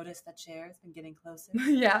 Have you noticed that chair's been getting closer?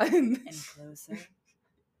 Yeah. And closer.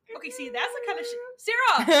 Okay, see, that's the kind of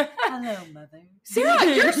Sarah! Hello, Mother. Sarah,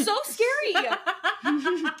 you're so scary!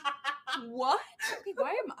 What? Okay, why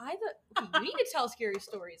am I the... Okay, you need to tell scary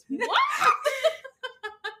stories. What?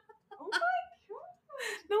 Oh my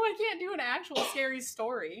god. No, I can't do an actual scary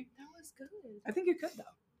story. That was good. I think you could, though.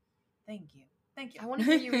 Thank you. I want to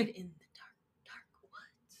hear you read In the Dark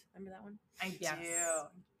Woods. Remember that one? I do.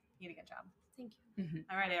 You did a good job. Thank you. Mm-hmm.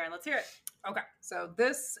 All right, Erin, let's hear it. Okay, so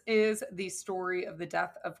this is the story of the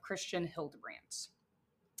death of Christian Hildebrandt.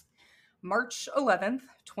 March 11th,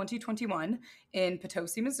 2021, in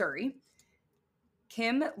Potosi, Missouri,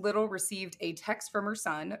 Kim Little received a text from her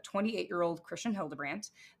son, 28-year-old Christian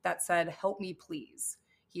Hildebrandt, that said, "Help me, please."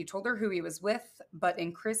 He told her who he was with, but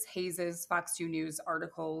in Chris Hayes' Fox 2 News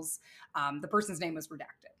articles, the person's name was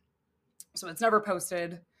redacted. So it's never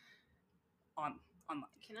posted online.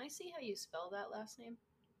 Can I see how you spell that last name?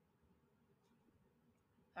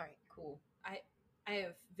 All right, cool. I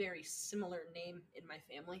have very similar name in my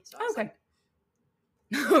family, so I was like,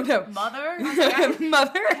 no. Mother?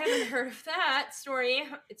 Mother? I haven't heard of that story.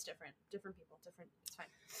 It's different. Different people. Different. It's fine.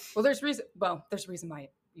 Well, there's a reason why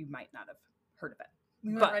you might not have heard of it.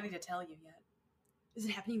 We weren't ready to tell you yet. Is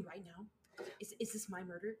it happening right now? Is this my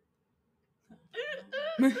murder?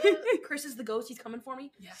 Chris is the ghost. He's coming for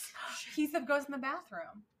me? Yes. He's the ghost in the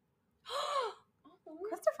bathroom.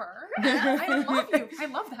 Christopher, I love you. I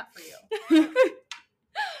love that for you.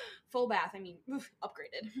 Full bath. I mean,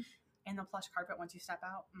 upgraded. And the plush carpet once you step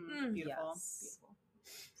out. Beautiful. Yes.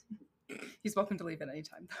 Beautiful. He's welcome to leave at any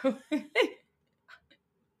time, though.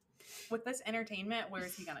 With this entertainment, where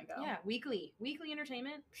is he gonna go? Yeah, weekly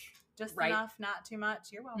entertainment. Just enough, not too much.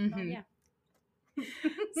 You're welcome. Mm-hmm. Yeah.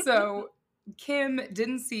 So Kim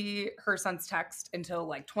didn't see her son's text until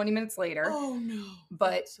like 20 minutes later. Oh no.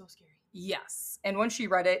 But that's so scary. Yes. And when she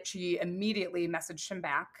read it, she immediately messaged him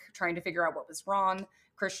back, trying to figure out what was wrong.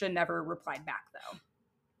 Christian never replied back, though.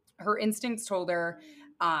 Her instincts told her,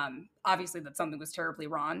 obviously, that something was terribly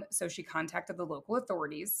wrong, so she contacted the local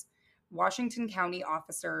authorities. Washington County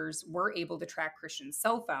officers were able to track Christian's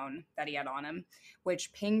cell phone that he had on him,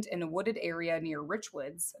 which pinged in a wooded area near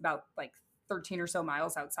Richwoods, about like 13 or so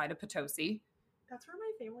miles outside of Potosi. That's where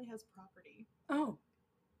my family has property. Oh.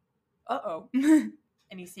 Uh-oh.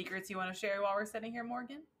 Any secrets you want to share while we're sitting here,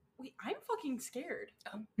 Morgan? Wait, I'm fucking scared.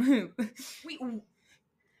 Oh. Wait.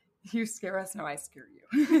 You scare us, now I scare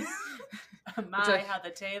you. How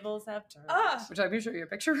the tables have turned. Would you like me to show you a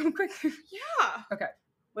picture real quick? Yeah. Okay.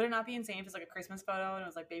 Would it not be insane if it's like a Christmas photo and it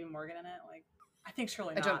was like Baby Morgan in it? Like, I think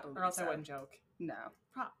surely I not, don't or else so. I wouldn't joke. No.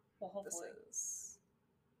 Well, hopefully.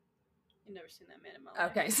 I've never seen that man in my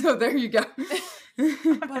life. Okay, so there you go.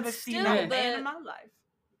 But I've seen that man in my life.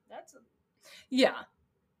 Yeah.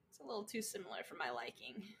 It's a little too similar for my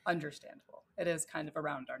liking. Understandable. It is kind of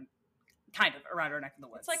around our kind of around our neck of the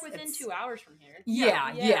woods. It's like within 2 hours from here.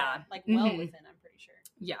 Yeah. Like well within, I'm pretty sure.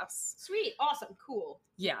 Yes. Sweet. Awesome. Cool.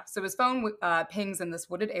 Yeah. So his phone pings in this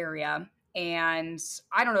wooded area. And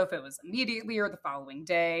I don't know if it was immediately or the following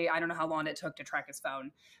day. I don't know how long it took to track his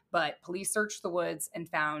phone. But police searched the woods and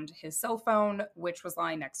found his cell phone, which was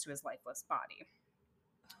lying next to his lifeless body.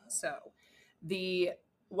 So the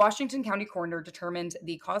Washington County coroner determined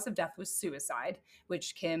the cause of death was suicide,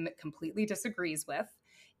 which Kim completely disagrees with.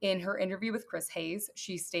 In her interview with Chris Hayes,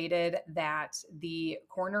 she stated that the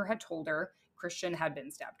coroner had told her Christian had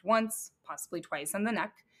been stabbed once, possibly twice in the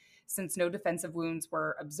neck. Since no defensive wounds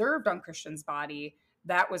were observed on Christian's body,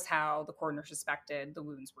 that was how the coroner suspected the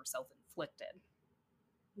wounds were self-inflicted.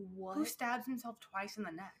 What? Who stabs himself twice in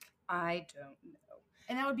the neck? I don't know.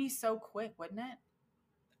 And that would be so quick, wouldn't it?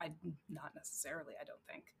 Not necessarily, I don't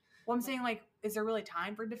think. Well, I'm saying, like, is there really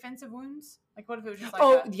time for defensive wounds? Like, what if it was just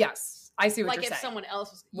like yes. I see what you're saying. Like, if someone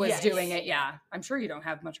else was doing it, yeah. I'm sure you don't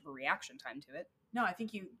have much of a reaction time to it. No, I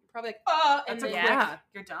think you're probably like, and then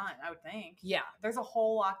you're done, I would think. Yeah. There's a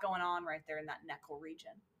whole lot going on right there in that neckle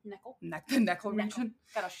region. The neckle region?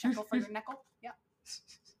 Got a shekel for your neckle? Yep.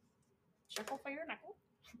 Shekel for your neckle?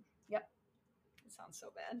 Yep. It sounds so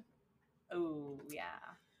bad. Oh, yeah.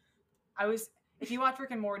 If you watch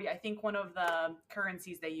Rick and Morty, I think one of the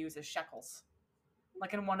currencies they use is shekels.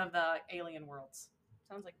 Like in one of the alien worlds.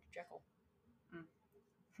 Sounds like Jekyll.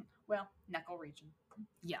 Well, neckle region.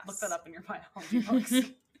 Yes. Look that up in your biology books.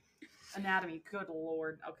 Anatomy. Good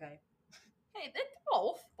Lord. Okay. Hey,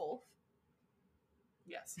 both.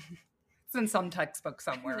 Yes. It's in some textbook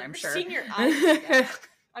somewhere, I'm sure. I've never seen your eyes.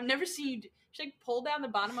 I've never seen you. She like pulled down the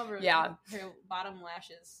bottom of her bottom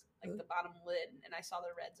lashes, like the bottom lid, and I saw the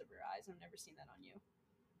reds of her eyes. I've never seen that on you.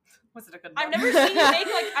 Was it a good? I've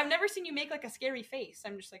never seen you make like a scary face.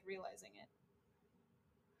 I'm just like realizing it.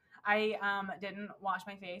 I didn't wash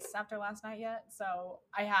my face after last night yet, so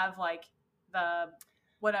I have like the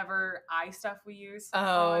whatever eye stuff we use.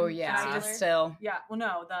 Oh yeah, still. Yeah, well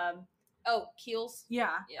no, Keels.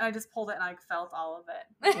 Yeah. I just pulled it and I felt all of it.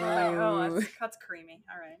 Like, that's creamy.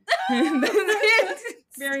 All right.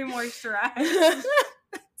 Very moisturized.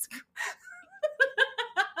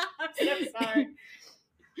 I'm so sorry.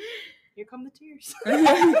 Here come the tears.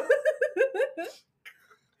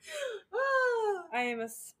 I am a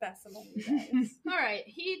specimen, you guys. All right.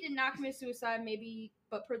 He did not commit suicide, maybe,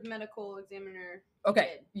 but per the medical examiner.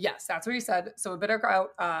 Okay. Yes, that's what he said. So a bit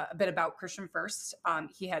about Christian first.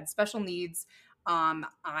 He had special needs.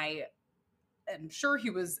 I am sure he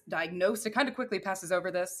was diagnosed. It kind of quickly passes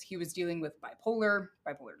over this. He was dealing with bipolar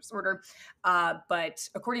disorder. But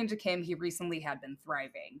according to Kim, he recently had been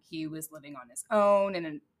thriving. He was living on his own in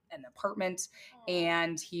an apartment,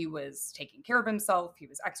 and he was taking care of himself. He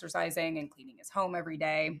was exercising and cleaning his home every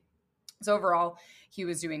day. So overall, he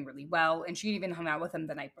was doing really well. And she even hung out with him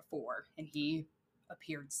the night before, and he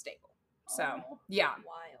appeared stable. So yeah.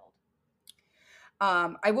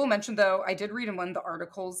 Wild. I will mention though, I did read in one of the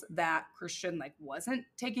articles that Christian wasn't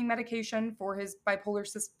taking medication for his bipolar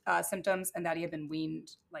symptoms, and that he had been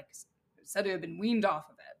weaned, said he had been weaned off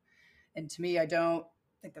of it. And to me, I don't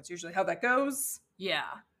think that's usually how that goes. Yeah.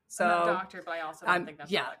 So, I'm not a doctor, but I also don't think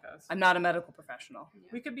that's how that goes. I'm not a medical professional. Yeah.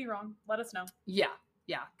 We could be wrong. Let us know. Yeah,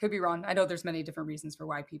 could be wrong. I know there's many different reasons for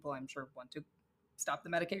why people, I'm sure, want to stop the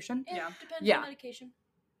medication. It depends on medication.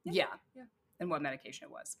 Yeah. And what medication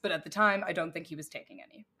it was. But at the time, I don't think he was taking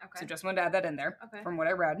any. Okay. So just wanted to add that in there from what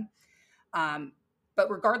I read. But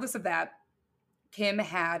regardless of that, Kim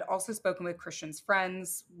had also spoken with Christian's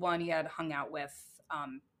friends. One he had hung out with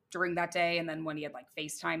during that day, and then one he had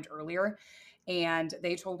FaceTimed earlier. And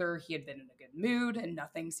they told her he had been in a good mood and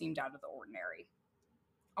nothing seemed out of the ordinary.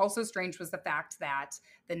 Also strange was the fact that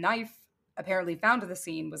the knife apparently found at the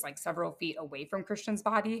scene was several feet away from Christian's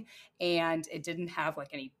body, and it didn't have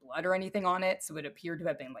any blood or anything on it, so it appeared to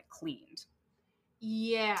have been cleaned.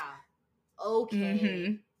 Yeah.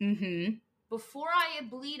 Okay. Mm-hmm. Before I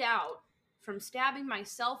bleed out from stabbing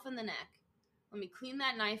myself in the neck, let me clean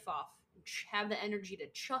that knife off and have the energy to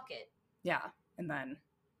chuck it. Yeah. And then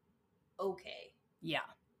okay. Yeah.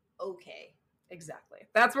 Okay. Exactly.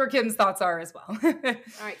 That's where Kim's thoughts are as well. All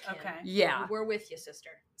right, Kim. Okay. Yeah. We're with you,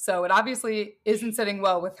 sister. So it obviously isn't sitting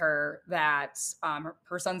well with her that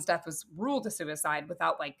her son's death was ruled a suicide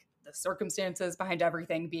without the circumstances behind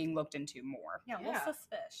everything being looked into more. Yeah, well,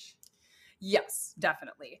 suspicious. Yes,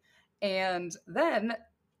 definitely. And then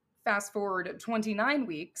fast forward 29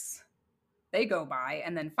 weeks, they go by,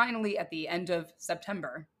 and then finally at the end of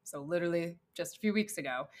September, so literally just a few weeks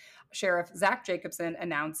ago, Sheriff Zach Jacobson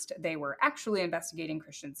announced they were actually investigating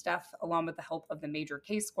Christian's death, along with the help of the Major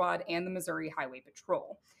Case Squad and the Missouri Highway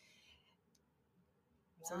Patrol.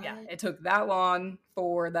 So yeah, it took that long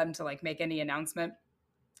for them to like make any announcement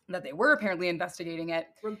that they were apparently investigating it.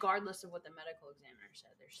 Regardless of what the medical examiner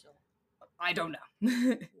said, they're still... I don't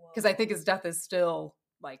know. Because I think his death is still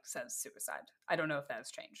like says suicide. I don't know if that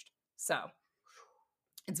has changed. So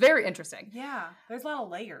it's very interesting. Yeah, there's a lot of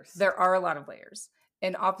layers. There are a lot of layers.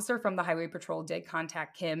 An officer from the Highway Patrol did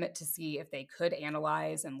contact Kim to see if they could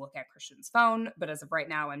analyze and look at Christian's phone, but as of right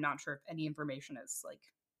now, I'm not sure if any information has like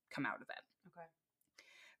come out of it. Okay.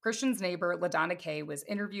 Christian's neighbor, LaDonna Kay, was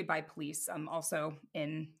interviewed by police also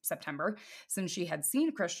in September, since she had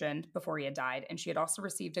seen Christian before he had died, and she had also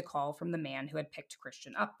received a call from the man who had picked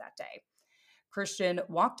Christian up that day. Christian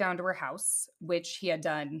walked down to her house, which he had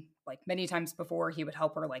done like many times before. He would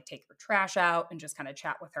help her like take her trash out and just kind of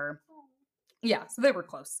chat with her. Yeah, so they were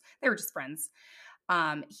close. They were just friends.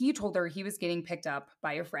 He told her he was getting picked up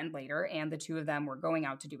by a friend later, and the two of them were going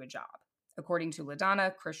out to do a job. According to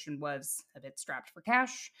LaDonna, Christian was a bit strapped for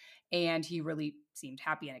cash, and he really seemed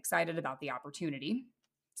happy and excited about the opportunity.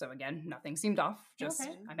 So again, nothing seemed off. Just,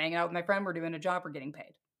 okay. I'm hanging out with my friend, we're doing a job, we're getting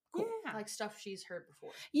paid. Cool. Yeah. Like stuff she's heard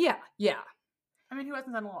before. Yeah. I mean, who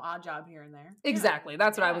hasn't done a little odd job here and there? Exactly.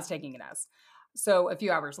 That's what I was taking it as. So a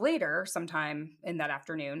few hours later, sometime in that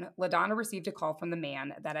afternoon, LaDonna received a call from the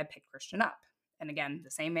man that had picked Christian up. And again,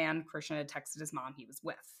 the same man Christian had texted his mom he was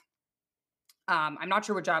with. I'm not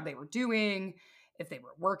sure what job they were doing, if they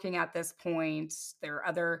were working at this point. There are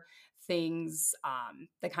other things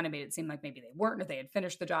that kind of made it seem like maybe they weren't, or they had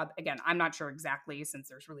finished the job. Again, I'm not sure exactly, since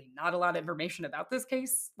there's really not a lot of information about this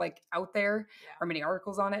case like out there or many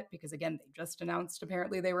articles on it, because again, they just announced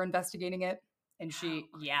apparently they were investigating it. And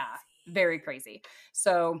very crazy.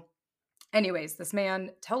 So anyways, this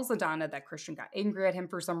man tells LaDonna that Christian got angry at him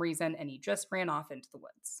for some reason, and he just ran off into the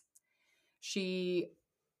woods. She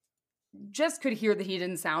just could hear that he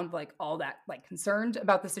didn't sound like all that like concerned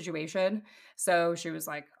about the situation. So she was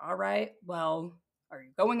like, all right, well, are you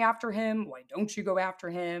going after him? Why don't you go after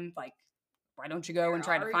him? Like, why don't you go and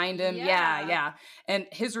try to find him? Yeah. And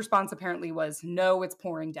his response apparently was, no, it's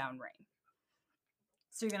pouring down rain.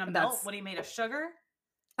 So you're going to melt what he made of sugar?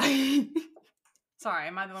 Sorry,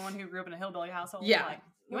 am I the one who grew up in a hillbilly household? Yeah. Like,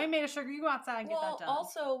 you ain't made of sugar, you go outside and get that done.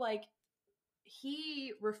 Also, like,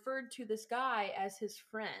 he referred to this guy as his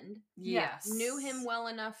friend. Yes. Knew him well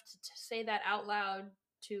enough to say that out loud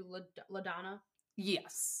to LaDonna.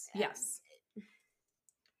 Yes.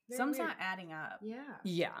 Something's not adding up.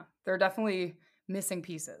 Yeah. There are definitely missing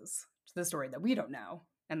pieces to the story that we don't know,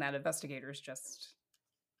 and that investigators just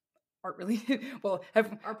aren't really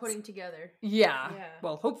are putting together. Yeah.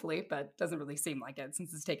 Well, hopefully, but doesn't really seem like it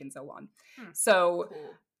since it's taken so long. So cool.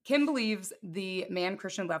 Kim believes the man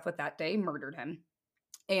Christian left with that day murdered him.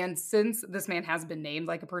 And since this man has been named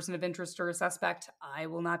like a person of interest or a suspect, I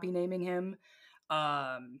will not be naming him.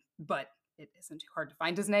 But it isn't too hard to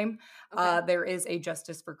find his name. Okay. There is a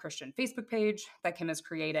Justice for Christian Facebook page that Kim has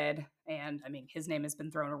created. And I mean, his name has been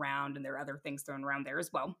thrown around, and there are other things thrown around there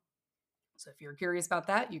as well. So if you're curious about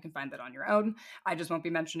that, you can find that on your own. I just won't be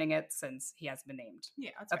mentioning it since he has been named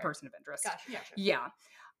a person of interest. Gotcha. Yeah.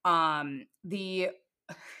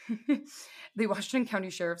 The Washington County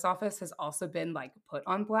Sheriff's Office has also been like put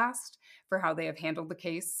on blast for how they have handled the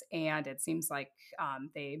case, and it seems like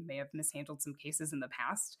they may have mishandled some cases in the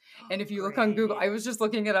past. And if you look on Google, I was just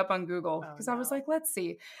looking it up on Google because I was like, let's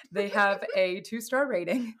see. They have a 2-star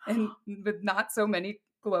rating and with not so many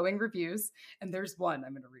glowing reviews, and there's one.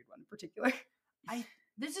 I'm going to read one in particular.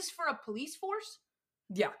 This is for a police force?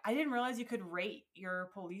 Yeah. I didn't realize you could rate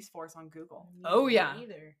your police force on Google. Oh, yeah.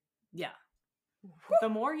 Either. Yeah. The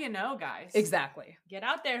more you know, guys. Exactly. Get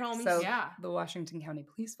out there, homies. So the Washington County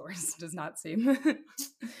Police Force does not seem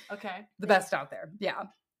okay. The best out there. Yeah.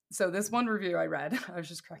 So this one review I read, I was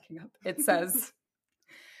just cracking up. It says,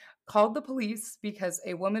 called the police because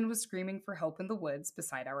a woman was screaming for help in the woods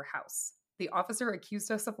beside our house. The officer accused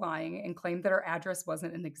us of lying and claimed that our address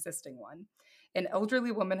wasn't an existing one. An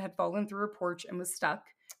elderly woman had fallen through a porch and was stuck.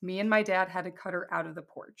 Me and my dad had to cut her out of the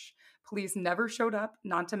porch. Police never showed up,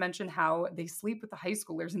 not to mention how they sleep with the high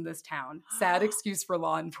schoolers in this town. Sad excuse for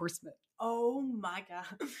law enforcement. Oh my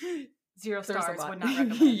God. 0 stars, would not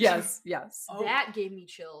recommend. Yes. Oh. That gave me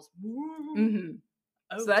chills. Mm-hmm.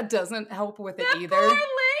 Oh. So that doesn't help with it either. Poor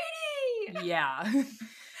lady! Yeah.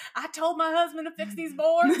 I told my husband to fix these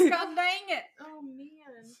boards. God dang it. Oh,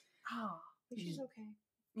 man. Oh, she's okay.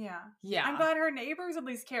 Yeah. I'm glad her neighbors at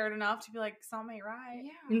least cared enough to be like, something ain't right.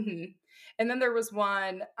 Yeah. Mm-hmm. And then there was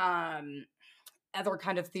one other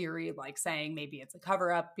kind of theory, like saying maybe it's a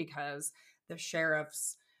cover-up because the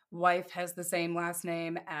sheriff's wife has the same last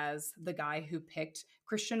name as the guy who picked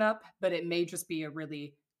Christian up, but it may just be a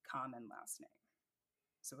really common last name.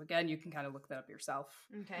 So again, you can kind of look that up yourself.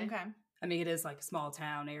 Okay. I mean, it is like a small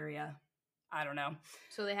town area. I don't know.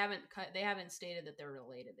 So they haven't stated that they're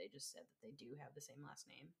related. They just said that they do have the same last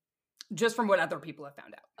name. Just from what other people have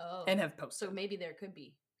found out. Oh. And have posted. So maybe there could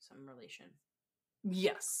be some relation.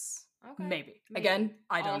 Yes. Okay. Maybe. Again,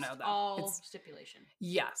 I don't know though. All stipulation.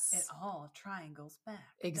 Yes. It all triangles back.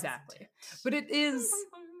 Exactly. But it is,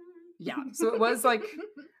 yeah. So it was like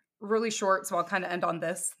really short. So I'll kind of end on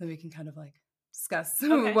this. Then we can kind of like discuss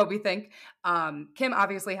what we think. Kim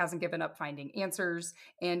obviously hasn't given up finding answers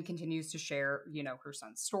and continues to share, her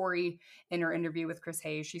son's story. In her interview with Chris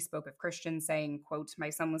Hayes, she spoke of Christian saying, quote, "My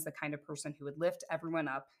son was the kind of person who would lift everyone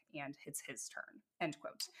up and it's his turn," end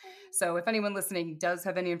quote. So if anyone listening does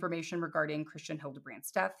have any information regarding Christian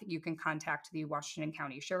Hildebrandt's death, you can contact the Washington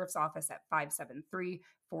County Sheriff's Office at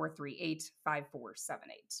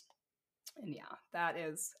 573-438-5478. And yeah,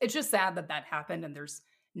 it's just sad that happened and there's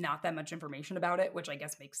not that much information about it, which I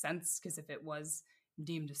guess makes sense because if it was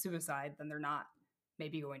deemed a suicide, then they're not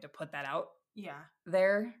maybe going to put that out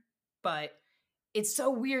there. But it's so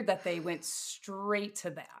weird that they went straight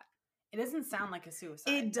to that. It doesn't sound like a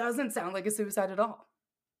suicide. It doesn't sound like a suicide at all.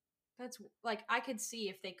 That's like, I could see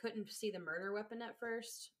if they couldn't see the murder weapon at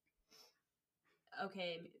first.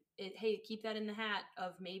 Okay, hey, keep that in the hat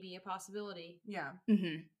of maybe a possibility. Yeah.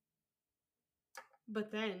 Mm-hmm.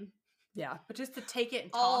 But then... Yeah. But just to take it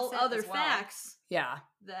and toss all it other as well. facts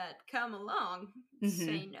that come along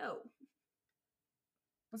say no.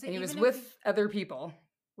 And he was with other people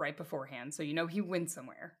right beforehand, so he went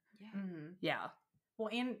somewhere. Yeah. Mm-hmm. Yeah. Well,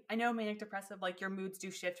 and I know manic depressive, like your moods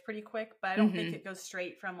do shift pretty quick, but I don't think it goes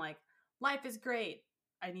straight from like, life is great,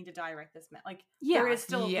 I need to die right this minute. Like there is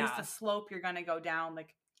still at least a slope you're going to go down.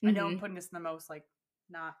 Like I know I'm putting this in the most like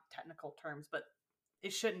not technical terms, but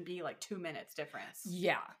it shouldn't be like 2 minutes difference.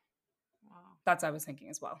 Yeah. Wow. That's what I was thinking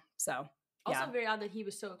as well. So also very odd that he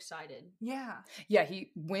was so excited. Yeah. Yeah,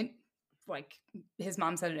 he went, like his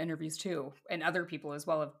mom said in interviews too, and other people as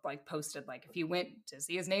well have like posted, like if he went to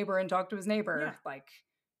see his neighbor and talk to his neighbor, like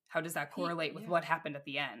how does that correlate with what happened at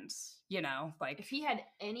the end? Like if he had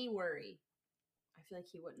any worry, I feel like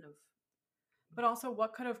he wouldn't have. But also,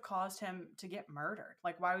 what could have caused him to get murdered?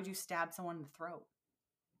 Like, why would you stab someone in the throat?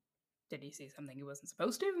 Did he see something he wasn't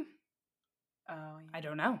supposed to? Oh, yeah. I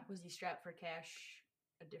don't know. Was he strapped for cash?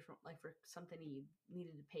 For something he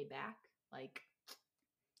needed to pay back? Like,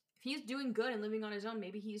 if he's doing good and living on his own,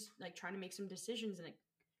 maybe he's like trying to make some decisions and it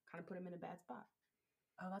kind of put him in a bad spot.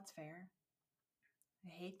 Oh, that's fair. I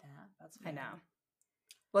hate that. That's fair. I know.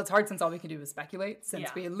 Well, it's hard since all we can do is speculate,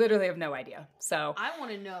 since we literally have no idea. So I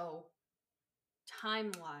want to know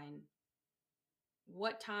timeline.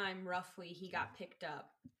 What time roughly he got picked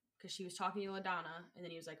up? Because she was talking to LaDonna, and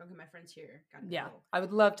then he was like, "Okay, my friend's here." Gotta go. I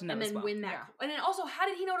would love to know. And then as well. when that, and then also, how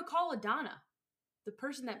did he know to call LaDonna, the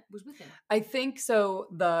person that was with him? I think so.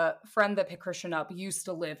 The friend that picked Christian up used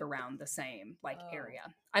to live around the same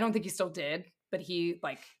area. I don't think he still did, but he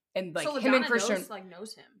so him and Christian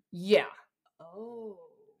knows him. Yeah. Oh.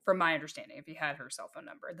 From my understanding, if he had her cell phone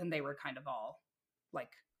number, then they were kind of all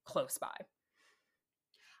like close by.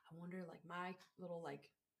 I wonder, like my little I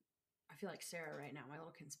feel like Sarah right now. My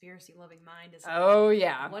little conspiracy loving mind is.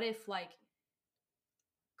 What if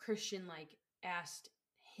Christian asked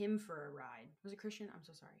him for a ride? Was it Christian? I'm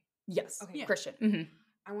so sorry. Yes. Okay. Yeah. Christian. Mm-hmm.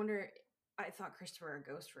 I wonder. I thought Christopher a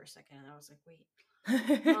ghost for a second, and I was like, wait.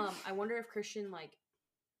 I wonder if Christian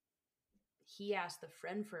he asked the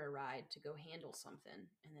friend for a ride to go handle something,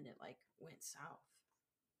 and then it went south.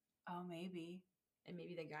 Oh, maybe. And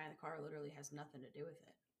maybe the guy in the car literally has nothing to do with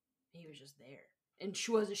it. He was just there. And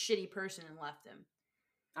she was a shitty person and left him.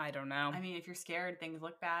 I don't know. I mean, if you're scared, things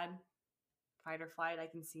look bad. Fight or flight, I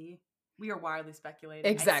can see. We are wildly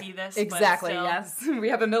speculating. Exactly. I see this. Exactly. Yes. We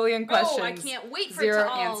have a million questions. Oh, I can't wait for zero it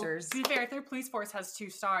to all... answers. To be fair, if their police force has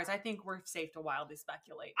 2 stars, I think we're safe to wildly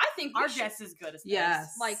speculate. I think our guess is good as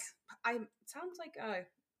yes. this. It sounds like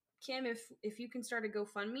Kim, if you can start a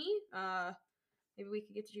GoFundMe, maybe we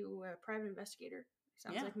could get you a private investigator.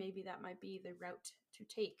 Sounds like maybe that might be the route to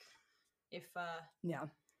take. If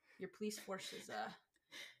your police force is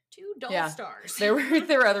 2 dull stars. There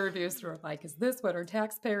were other reviews that were like, is this what our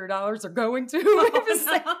taxpayer dollars are going to?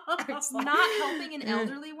 It's not helping an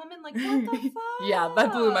elderly woman. Like, what the fuck? Yeah,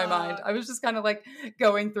 that blew my mind. I was just kind of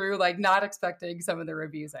going through, not expecting some of the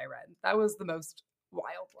reviews I read. That was the most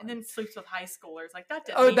wild one. And then sleeps with high schoolers. Like, that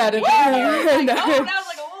didn't that is. That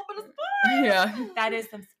was a little bit of spice. Yeah. That is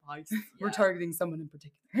some spice. We're targeting someone in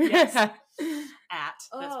particular. Yes. at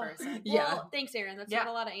this person. Well, thanks, Aaron. That's not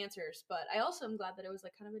a lot of answers, but I also am glad that it was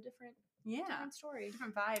like kind of a different story,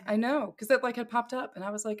 different vibe. I know, because it like had popped up, and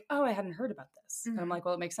I was like, oh, I hadn't heard about this, and I'm like,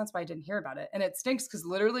 well, it makes sense why I didn't hear about it, and it stinks because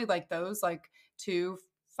literally like those like 2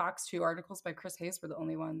 Fox 2 articles by Chris Hayes were the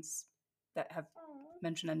only ones that have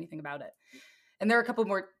mentioned anything about it. And there are a couple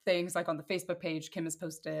more things like on the Facebook page Kim has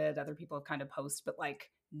posted, other people have kind of posted, but like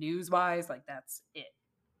news-wise, like that's it.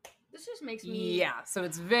 This just makes me... Yeah, so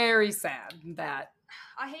it's very sad that...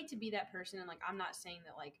 I hate to be that person, and like I'm not saying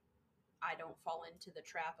that like I don't fall into the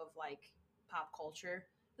trap of like pop culture,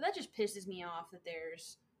 but that just pisses me off that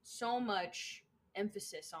there's so much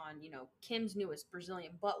emphasis on, you know, Kim's newest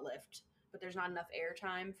Brazilian butt lift, but there's not enough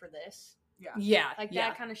airtime for this. Yeah. Like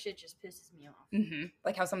that kind of shit just pisses me off. Mm-hmm.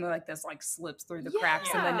 Like how something like this like slips through the cracks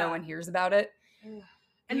and then no one hears about it.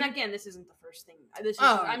 And again, this isn't the first thing.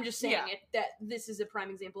 I'm just saying that this is a prime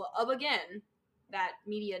example of, again, that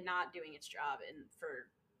media not doing its job and for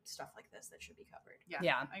stuff like this that should be covered.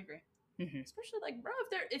 Yeah. I agree. Mm-hmm. Especially like, bro,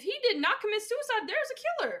 if he did not commit suicide, there's a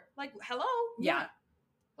killer. Like, hello? Yeah.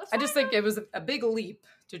 I just think it was a big leap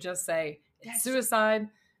to just say suicide.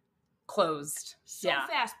 Closed. So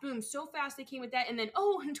fast. Boom. So fast they came with that. And then,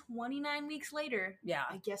 and 29 weeks later,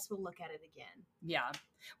 I guess we'll look at it again. Yeah.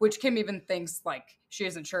 Which Kim even thinks, like, she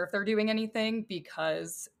isn't sure if they're doing anything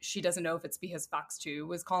because she doesn't know if it's because Fox 2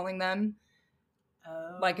 was calling them,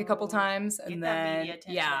 like, a couple times. And then,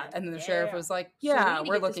 and then the sheriff was like, so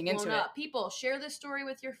we're looking into it. People, share this story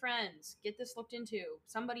with your friends. Get this looked into.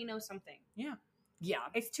 Somebody knows something. Yeah.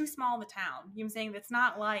 It's too small of a town. You know what I'm saying? It's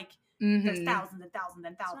not like... There's thousands and thousands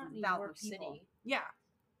and thousands and thousands of people. City. Yeah.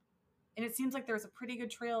 And it seems like there's a pretty good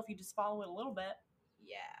trail if you just follow it a little bit.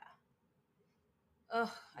 Yeah.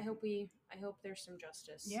 I hope there's some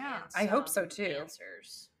justice. Yeah. I hope so too.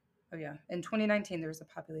 Answers. Oh yeah. In 2019 there was a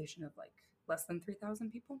population of like less than 3,000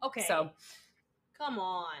 people. Okay. So come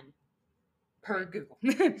on. Per Google.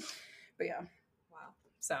 But yeah. Wow.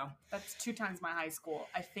 So that's 2 times my high school.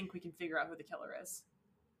 I think we can figure out who the killer is.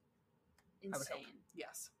 Insane.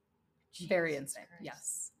 Yes. Jesus Very insane. Christ.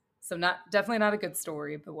 Yes. So definitely not a good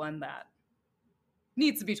story, but one that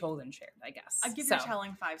needs to be told and shared, I guess. I'd give your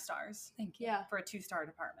telling 5 stars. Thank you. Yeah. For a 2-star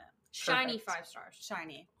department. Shiny 5 stars.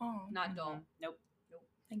 Shiny. Oh. Not dull. Nope.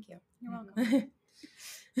 Thank you. You're welcome.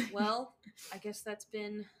 Well, I guess that's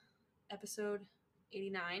been episode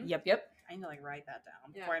 89. Yep. I need to like write that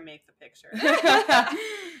down before I make the picture.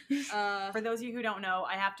 For those of you who don't know,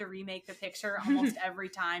 I have to remake the picture almost every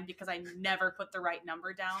time because I never put the right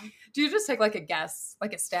number down. Do you just take like a guess,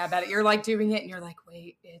 like a stab at it? You're like doing it and you're like,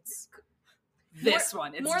 wait, it's this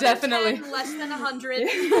one. It's more definitely than 10, less than 100.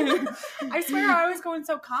 I swear I was going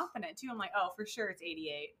so confident too. I'm like, oh, for sure it's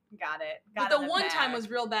 88. Got it. But the one time was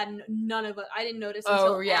real bad. And none of it. I didn't notice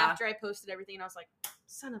until after I posted everything. And I was like,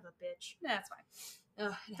 son of a bitch. Yeah, that's fine.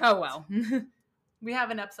 Oh well. We have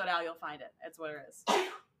an episode out, you'll find it. It's what it is.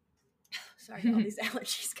 Sorry, all these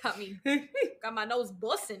allergies got my nose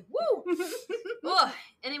busting. Woo!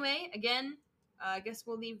 Anyway, again, I guess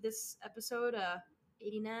we'll leave this episode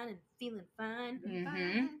 89 and feeling fine.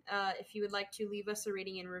 Mm-hmm. If you would like to leave us a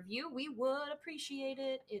rating and review, we would appreciate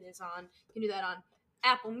it. It is on, you can do that on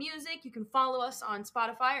Apple Music. You can follow us on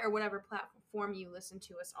Spotify or whatever platform you listen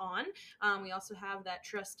to us on. We also have that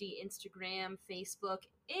trusty Instagram, Facebook,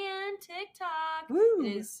 and TikTok. Woo.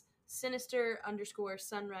 It is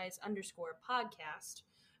sinister_sunrise_podcast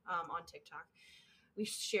on TikTok. We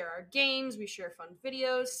share our games. We share fun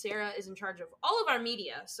videos. Sarah is in charge of all of our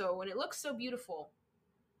media. So when it looks so beautiful,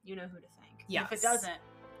 you know who to thank. Yeah. If it doesn't,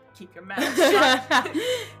 keep your mouth shut.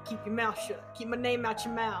 Keep your mouth shut. Keep my name out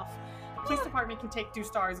your mouth. Police department can take 2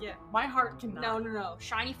 stars. Yeah. My heart cannot. No.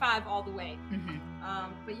 Shiny 5 all the way. Mm-hmm.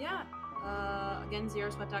 But yeah, again,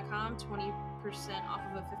 zerosweat.com, 20% off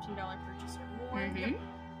of a $15 purchase or more. Mm-hmm. Yep.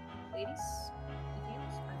 Ladies, anything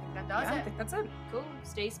else? I think that does it. I think that's it. Cool.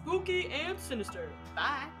 Stay spooky and sinister.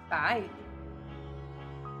 Bye. Bye.